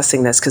and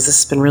discussing this, because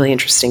this has been really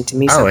interesting to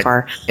me so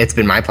far. It's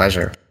been my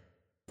pleasure.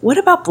 What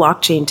about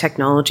blockchain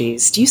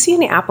technologies? Do you see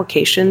any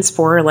applications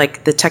for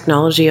the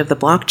technology of the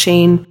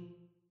blockchain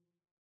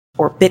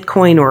or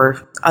Bitcoin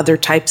or other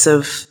types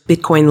of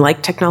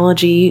Bitcoin-like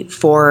technology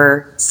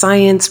for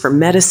science, for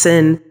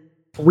medicine,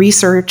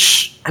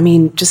 research? I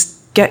mean,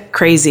 just get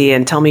crazy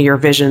and tell me your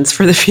visions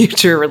for the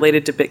future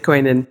related to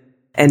Bitcoin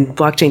and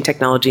blockchain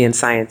technology and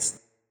science.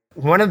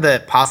 One of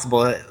the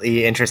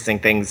possibly interesting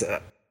things,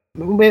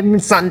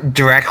 it's not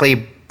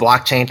directly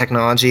blockchain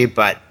technology,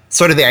 but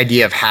sort of the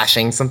idea of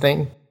hashing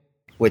something,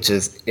 which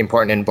is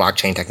important in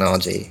blockchain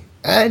technology.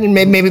 And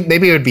maybe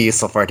it would be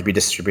useful for it to be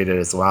distributed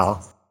as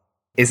well,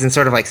 is in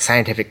sort of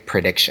scientific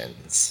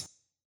predictions.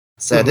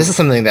 So this is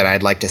something that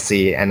I'd like to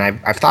see, and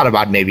I've thought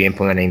about maybe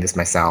implementing this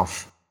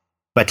myself.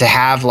 But to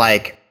have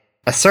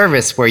a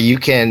service where you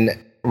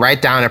can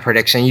write down a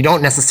prediction, you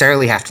don't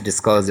necessarily have to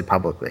disclose it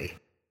publicly.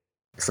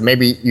 So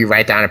maybe you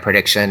write down a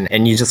prediction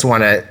and you just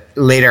want to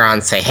later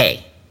on say,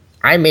 hey,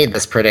 I made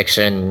this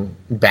prediction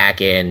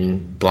back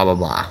in blah, blah,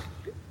 blah,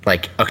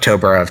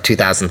 October of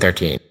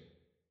 2013.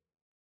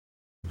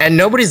 And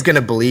nobody's going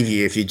to believe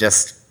you if you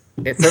just,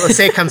 let's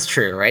say it comes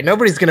true, right?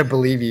 Nobody's going to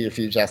believe you if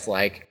you just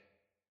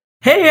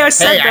hey, I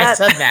said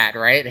that,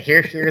 right?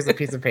 Here's a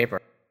piece of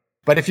paper.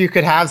 But if you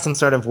could have some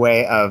sort of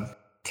way of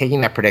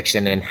taking that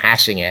prediction and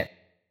hashing it,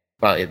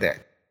 well,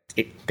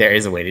 there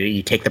is a way to do it.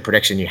 You take the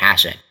prediction, you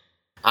hash it,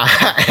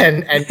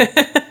 and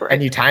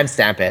and you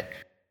timestamp it.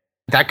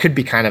 That could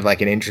be kind of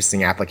an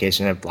interesting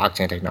application of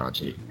blockchain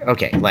technology.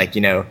 Okay,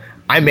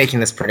 I'm making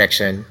this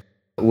prediction.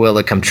 Will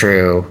it come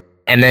true?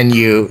 And then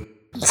you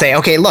say,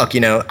 okay, look,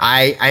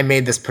 I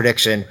made this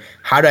prediction.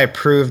 How do I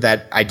prove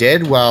that I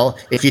did? Well,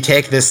 if you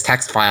take this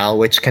text file,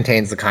 which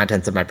contains the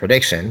contents of my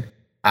prediction,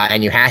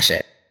 and you hash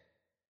it,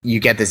 you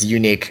get this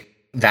unique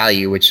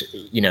value, which,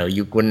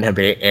 you wouldn't have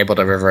been able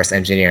to reverse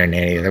engineer in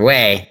any other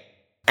way.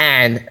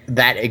 And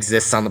that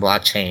exists on the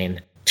blockchain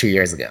 2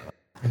 years ago.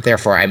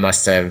 Therefore, I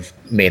must have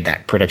made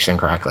that prediction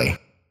correctly.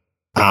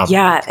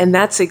 Yeah, and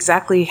that's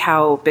exactly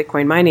how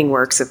Bitcoin mining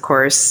works, of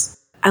course.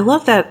 I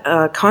love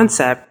that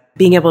concept,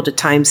 being able to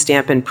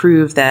timestamp and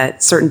prove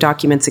that certain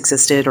documents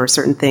existed or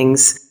certain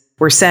things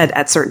were said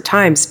at certain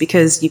times,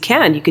 because you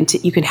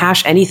can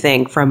hash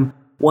anything from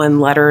one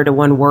letter to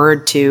one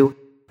word to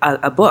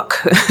a book,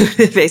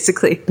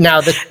 basically.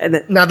 Now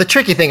the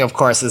tricky thing, of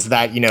course, is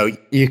that,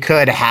 you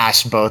could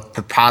hash both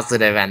the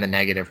positive and the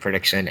negative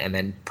prediction and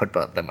then put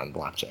both of them on the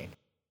blockchain.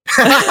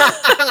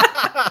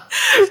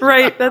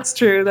 Right. That's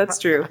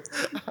true.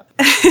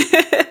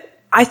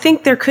 I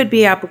think there could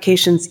be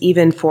applications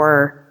even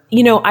for,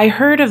 I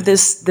heard of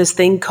this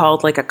thing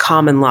called a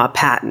common law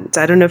patent.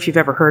 I don't know if you've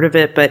ever heard of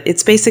it, but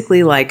it's basically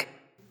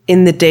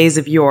in the days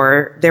of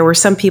yore, there were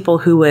some people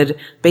who would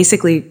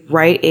basically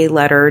write a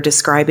letter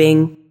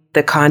describing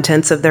the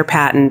contents of their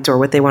patent or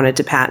what they wanted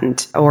to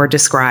patent or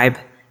describe,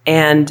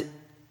 and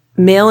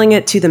mailing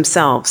it to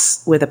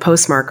themselves with a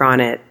postmark on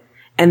it.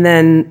 And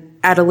then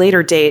at a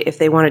later date, if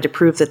they wanted to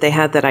prove that they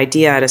had that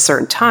idea at a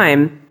certain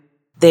time,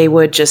 they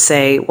would just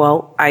say,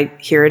 well,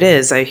 here it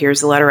is. Here's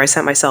the letter I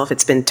sent myself.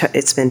 It's been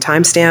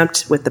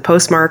timestamped with the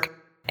postmark,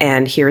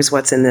 and here's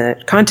what's in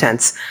the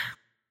contents.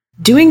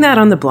 Doing that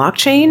on the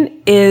blockchain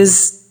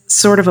is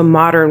sort of a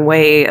modern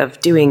way of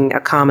doing a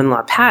common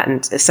law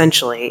patent,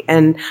 essentially.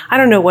 And I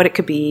don't know what it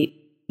could be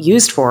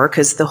used for,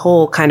 because the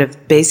whole kind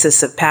of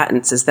basis of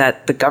patents is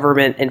that the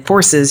government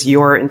enforces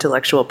your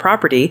intellectual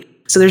property.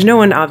 So there's no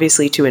one,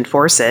 obviously, to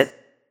enforce it.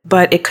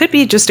 But it could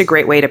be just a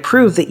great way to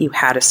prove that you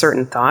had a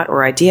certain thought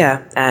or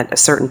idea at a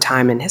certain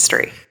time in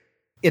history.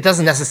 It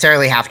doesn't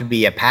necessarily have to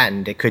be a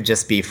patent. It could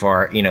just be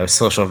for,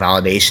 social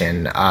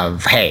validation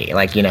of, hey,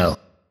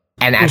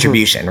 an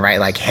attribution,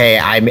 right? Hey,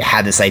 I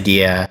had this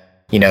idea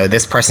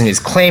this person who's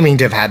claiming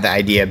to have had the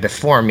idea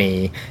before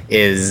me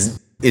is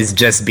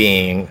just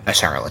being a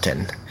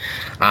charlatan.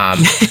 I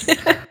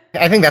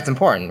think that's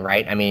important,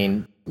 right? I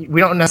mean,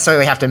 we don't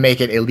necessarily have to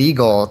make it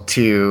illegal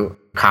to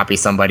copy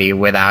somebody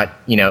without,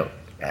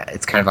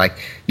 it's kind of like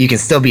you can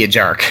still be a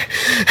jerk.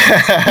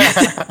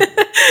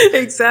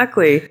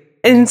 Exactly.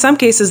 In some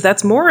cases,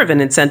 that's more of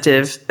an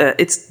incentive.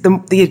 It's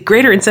the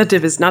greater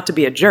incentive is not to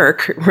be a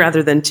jerk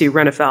rather than to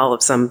run afoul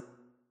of some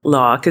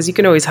law, because you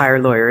can always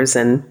hire lawyers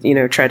and,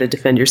 try to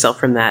defend yourself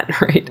from that,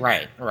 right?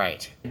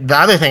 Right. The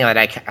other thing that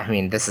I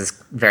mean, this is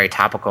very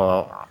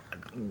topical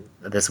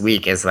this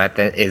week is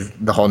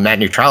the whole net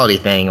neutrality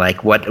thing.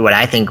 Like what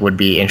I think would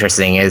be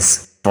interesting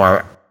is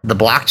for the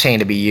blockchain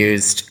to be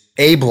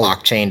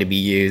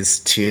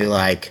used, to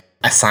like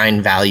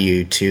assign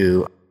value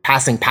to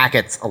passing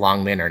packets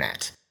along the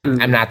internet.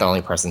 Mm-hmm. I'm not the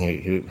only person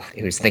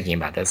who's thinking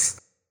about this.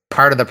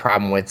 Part of the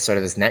problem with sort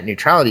of this net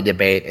neutrality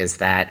debate is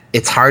that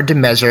it's hard to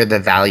measure the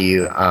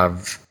value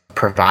of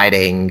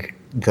providing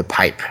the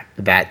pipe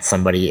that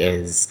somebody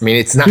is. I mean,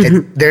 it's not.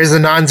 There's a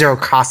non-zero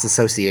cost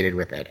associated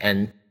with it,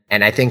 and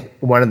I think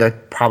one of the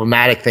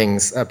problematic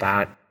things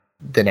about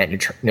the net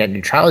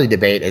neutrality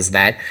debate is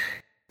that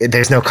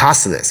there's no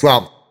cost to this.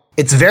 Well,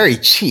 it's very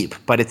cheap,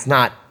 but it's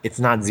not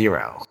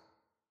zero.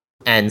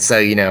 And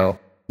so,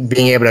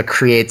 being able to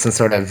create some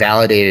sort of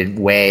validated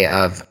way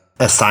of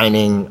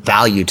assigning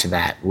value to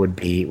that would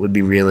be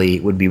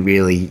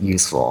really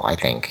useful, I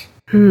think.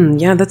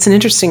 Yeah, that's an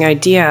interesting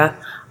idea.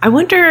 I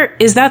wonder,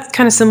 is that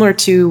kind of similar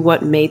to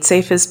what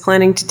MadeSafe is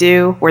planning to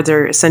do, where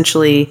they're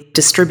essentially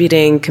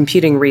distributing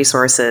computing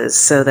resources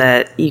so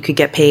that you could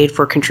get paid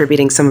for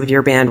contributing some of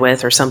your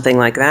bandwidth or something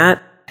like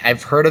that?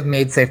 I've heard of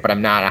MadeSafe, but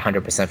I'm not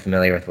 100%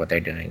 familiar with what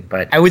they're doing.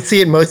 But I would see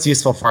it most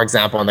useful, for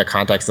example, in the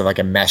context of like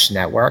a mesh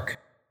network.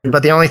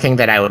 But the only thing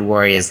that I would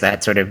worry is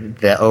that sort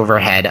of the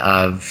overhead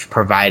of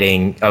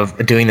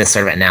doing this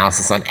sort of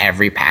analysis on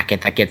every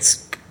packet that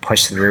gets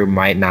pushed through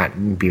might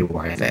not be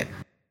worth it.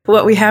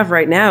 What we have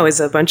right now is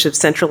a bunch of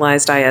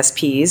centralized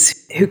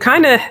ISPs who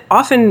kind of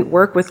often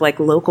work with like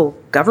local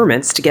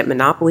governments to get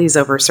monopolies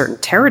over a certain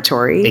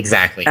territory.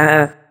 Exactly.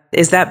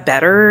 Is that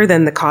better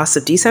than the cost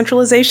of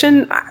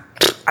decentralization?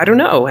 I don't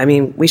know. I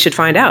mean, we should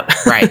find out.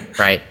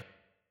 Right.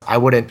 I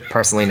wouldn't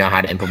personally know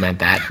how to implement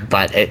that,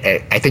 but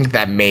I think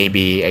that may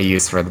be a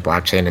use for the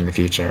blockchain in the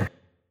future.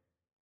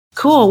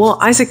 Cool. Well,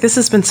 Isaac, this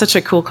has been such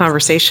a cool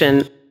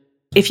conversation.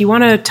 If you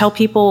want to tell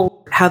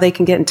people how they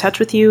can get in touch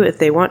with you if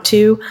they want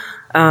to,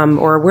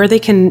 or where they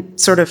can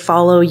sort of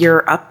follow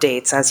your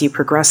updates as you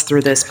progress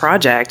through this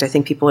project, I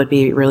think people would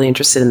be really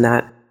interested in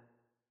that.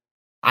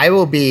 I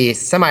will be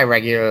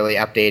semi-regularly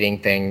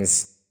updating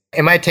things.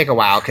 It might take a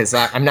while because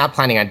I'm not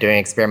planning on doing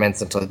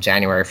experiments until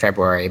January,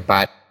 February,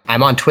 but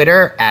I'm on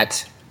Twitter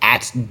at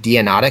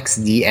Danautics,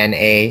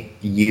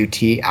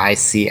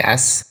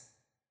 DNAUTICS.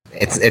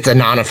 It's a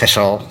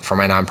non-official for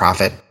my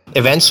nonprofit.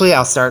 Eventually,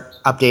 I'll start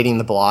updating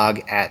the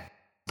blog at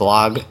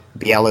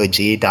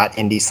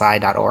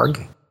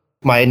blog.indysci.org.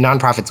 My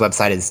nonprofit's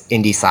website is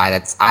indysci,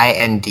 that's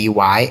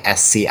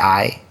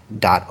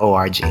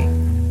INDYSCI.org.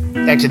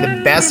 Actually,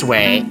 the best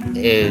way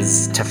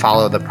is to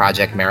follow the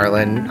Project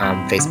Marilyn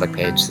Facebook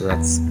page. So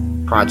that's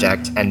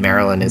Project, and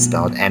Marilyn is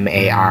spelled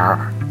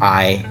MARILYN.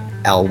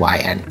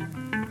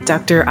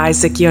 Dr.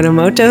 Isaac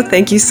Yonemoto,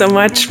 thank you so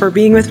much for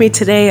being with me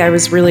today. It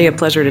was really a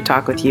pleasure to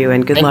talk with you,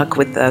 and good luck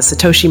with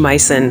Satoshi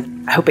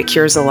Mycin. I hope it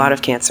cures a lot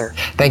of cancer.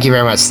 Thank you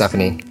very much,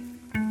 Stephanie.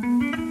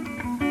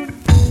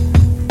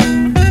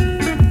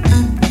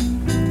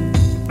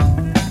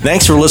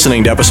 Thanks for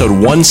listening to episode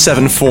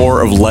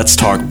 174 of Let's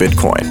Talk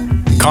Bitcoin.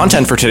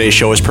 Content for today's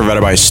show is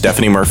provided by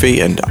Stephanie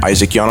Murphy and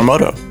Isaac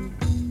Yonemoto.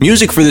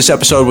 Music for this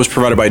episode was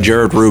provided by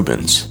Jared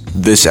Rubens.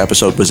 This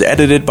episode was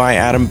edited by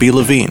Adam B.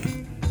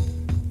 Levine.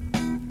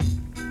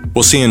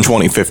 We'll see you in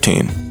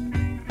 2015.